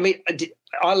does. I mean,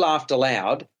 I laughed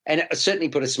aloud, and it certainly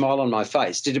put a smile on my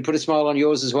face. Did it put a smile on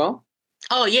yours as well?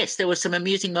 Oh, yes, there were some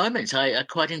amusing moments. I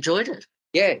quite enjoyed it.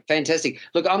 Yeah, fantastic.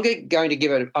 Look, I'm going to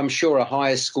give it, I'm sure, a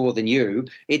higher score than you.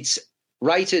 It's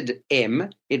rated M.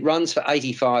 It runs for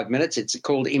 85 minutes. It's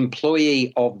called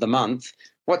Employee of the Month.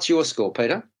 What's your score,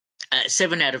 Peter?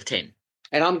 7 out of 10.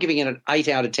 And I'm giving it an 8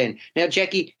 out of 10. Now,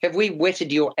 Jackie, have we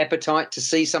whetted your appetite to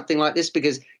see something like this?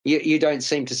 Because you don't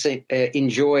seem to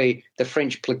enjoy the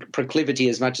French proclivity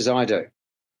as much as I do.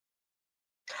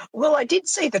 Well, I did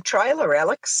see the trailer,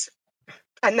 Alex,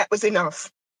 and that was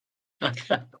enough.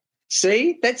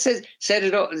 See, that said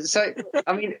it all. So,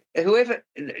 I mean, whoever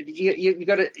you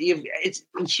got to. It's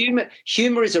humor.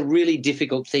 Humor is a really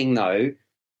difficult thing, though.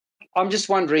 I'm just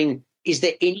wondering: is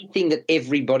there anything that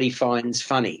everybody finds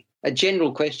funny? A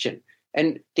general question.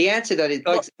 And the answer to that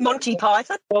is Monty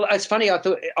Python. Well, it's funny.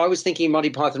 I was thinking Monty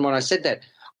Python when I said that.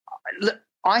 Look,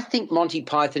 I think Monty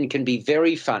Python can be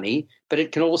very funny, but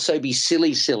it can also be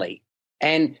silly.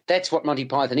 And that's what Monty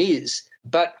Python is.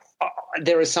 But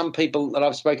there are some people that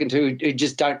I've spoken to who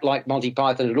just don't like Monty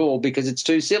Python at all because it's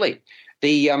too silly.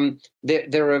 There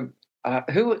are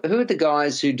who are the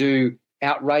guys who do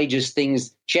outrageous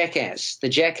things? Jackass, the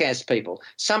Jackass people.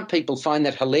 Some people find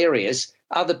that hilarious.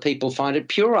 Other people find it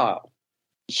puerile.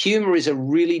 Humour is a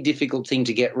really difficult thing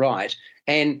to get right.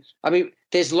 And, I mean,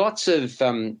 there's lots of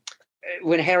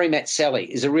When Harry Met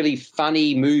Sally is a really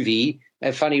funny movie,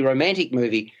 a funny romantic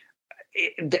movie.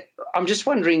 I'm just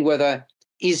wondering whether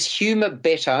is humour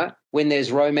better when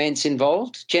there's romance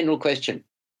involved? General question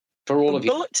for all of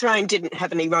you. Bullet Train didn't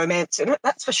have any romance in it,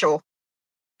 that's for sure.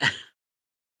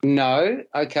 No,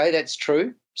 okay, that's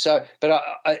true. So, but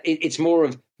it's more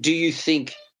of, do you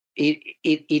think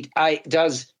it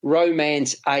does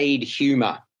romance aid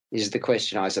humour? Is the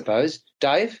question, I suppose.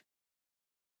 Dave?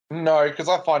 No, because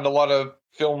I find a lot of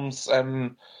films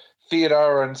and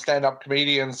theatre and stand-up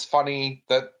comedians funny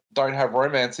that don't have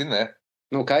romance in there.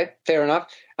 Okay, fair enough.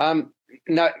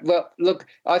 No, well, look,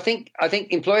 I think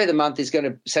Employee of the Month is going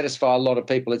to satisfy a lot of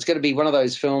people. It's going to be one of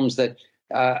those films that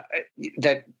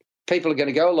that people are going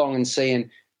to go along and see and,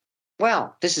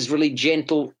 wow, this is really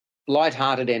gentle,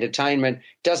 light-hearted entertainment,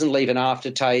 doesn't leave an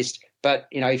aftertaste, but,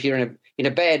 you know, if you're in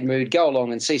a bad mood, go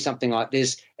along and see something like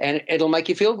this and it'll make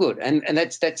you feel good. And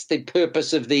that's the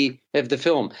purpose of the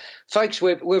film. Folks,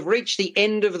 we've reached the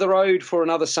end of the road for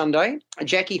another Sunday.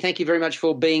 Jackie, thank you very much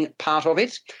for being part of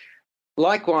it.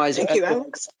 Likewise, thank you,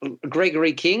 Alex.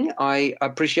 Gregory King, I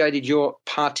appreciated your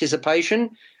participation.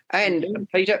 And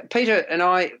Peter and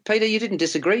I, Peter, you didn't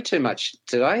disagree too much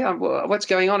today. What's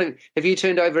going on? Have you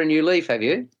turned over a new leaf, have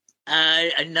you?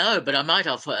 No, but I might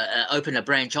open a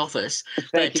branch office.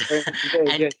 Thank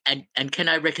you. And can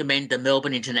I recommend the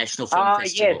Melbourne International Film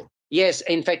Festival? Yes.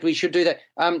 In fact, we should do that.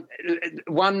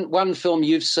 One film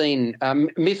you've seen,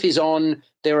 MIF is on.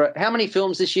 There are how many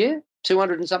films this year?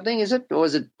 200 and something, is it? Or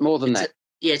is it more than that?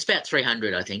 It's about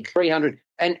 300, I think. 300.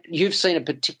 And you've seen a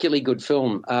particularly good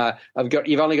film.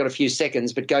 You've only got a few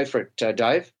seconds, but go for it,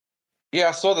 Dave. Yeah,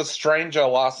 I saw The Stranger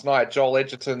last night, Joel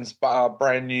Edgerton's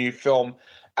brand new film.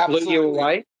 Blew you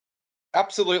away?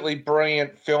 Absolutely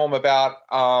brilliant film about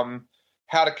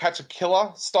How to Catch a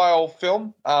Killer style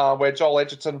film where Joel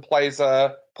Edgerton plays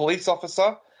a police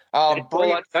officer. Don't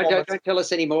tell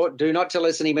us anymore. Do not tell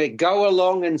us anymore. Go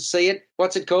along and see it.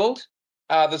 What's it called?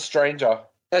 The Stranger.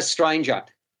 The Stranger.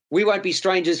 We won't be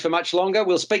strangers for much longer.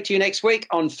 We'll speak to you next week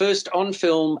on First on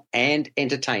Film and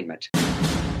Entertainment.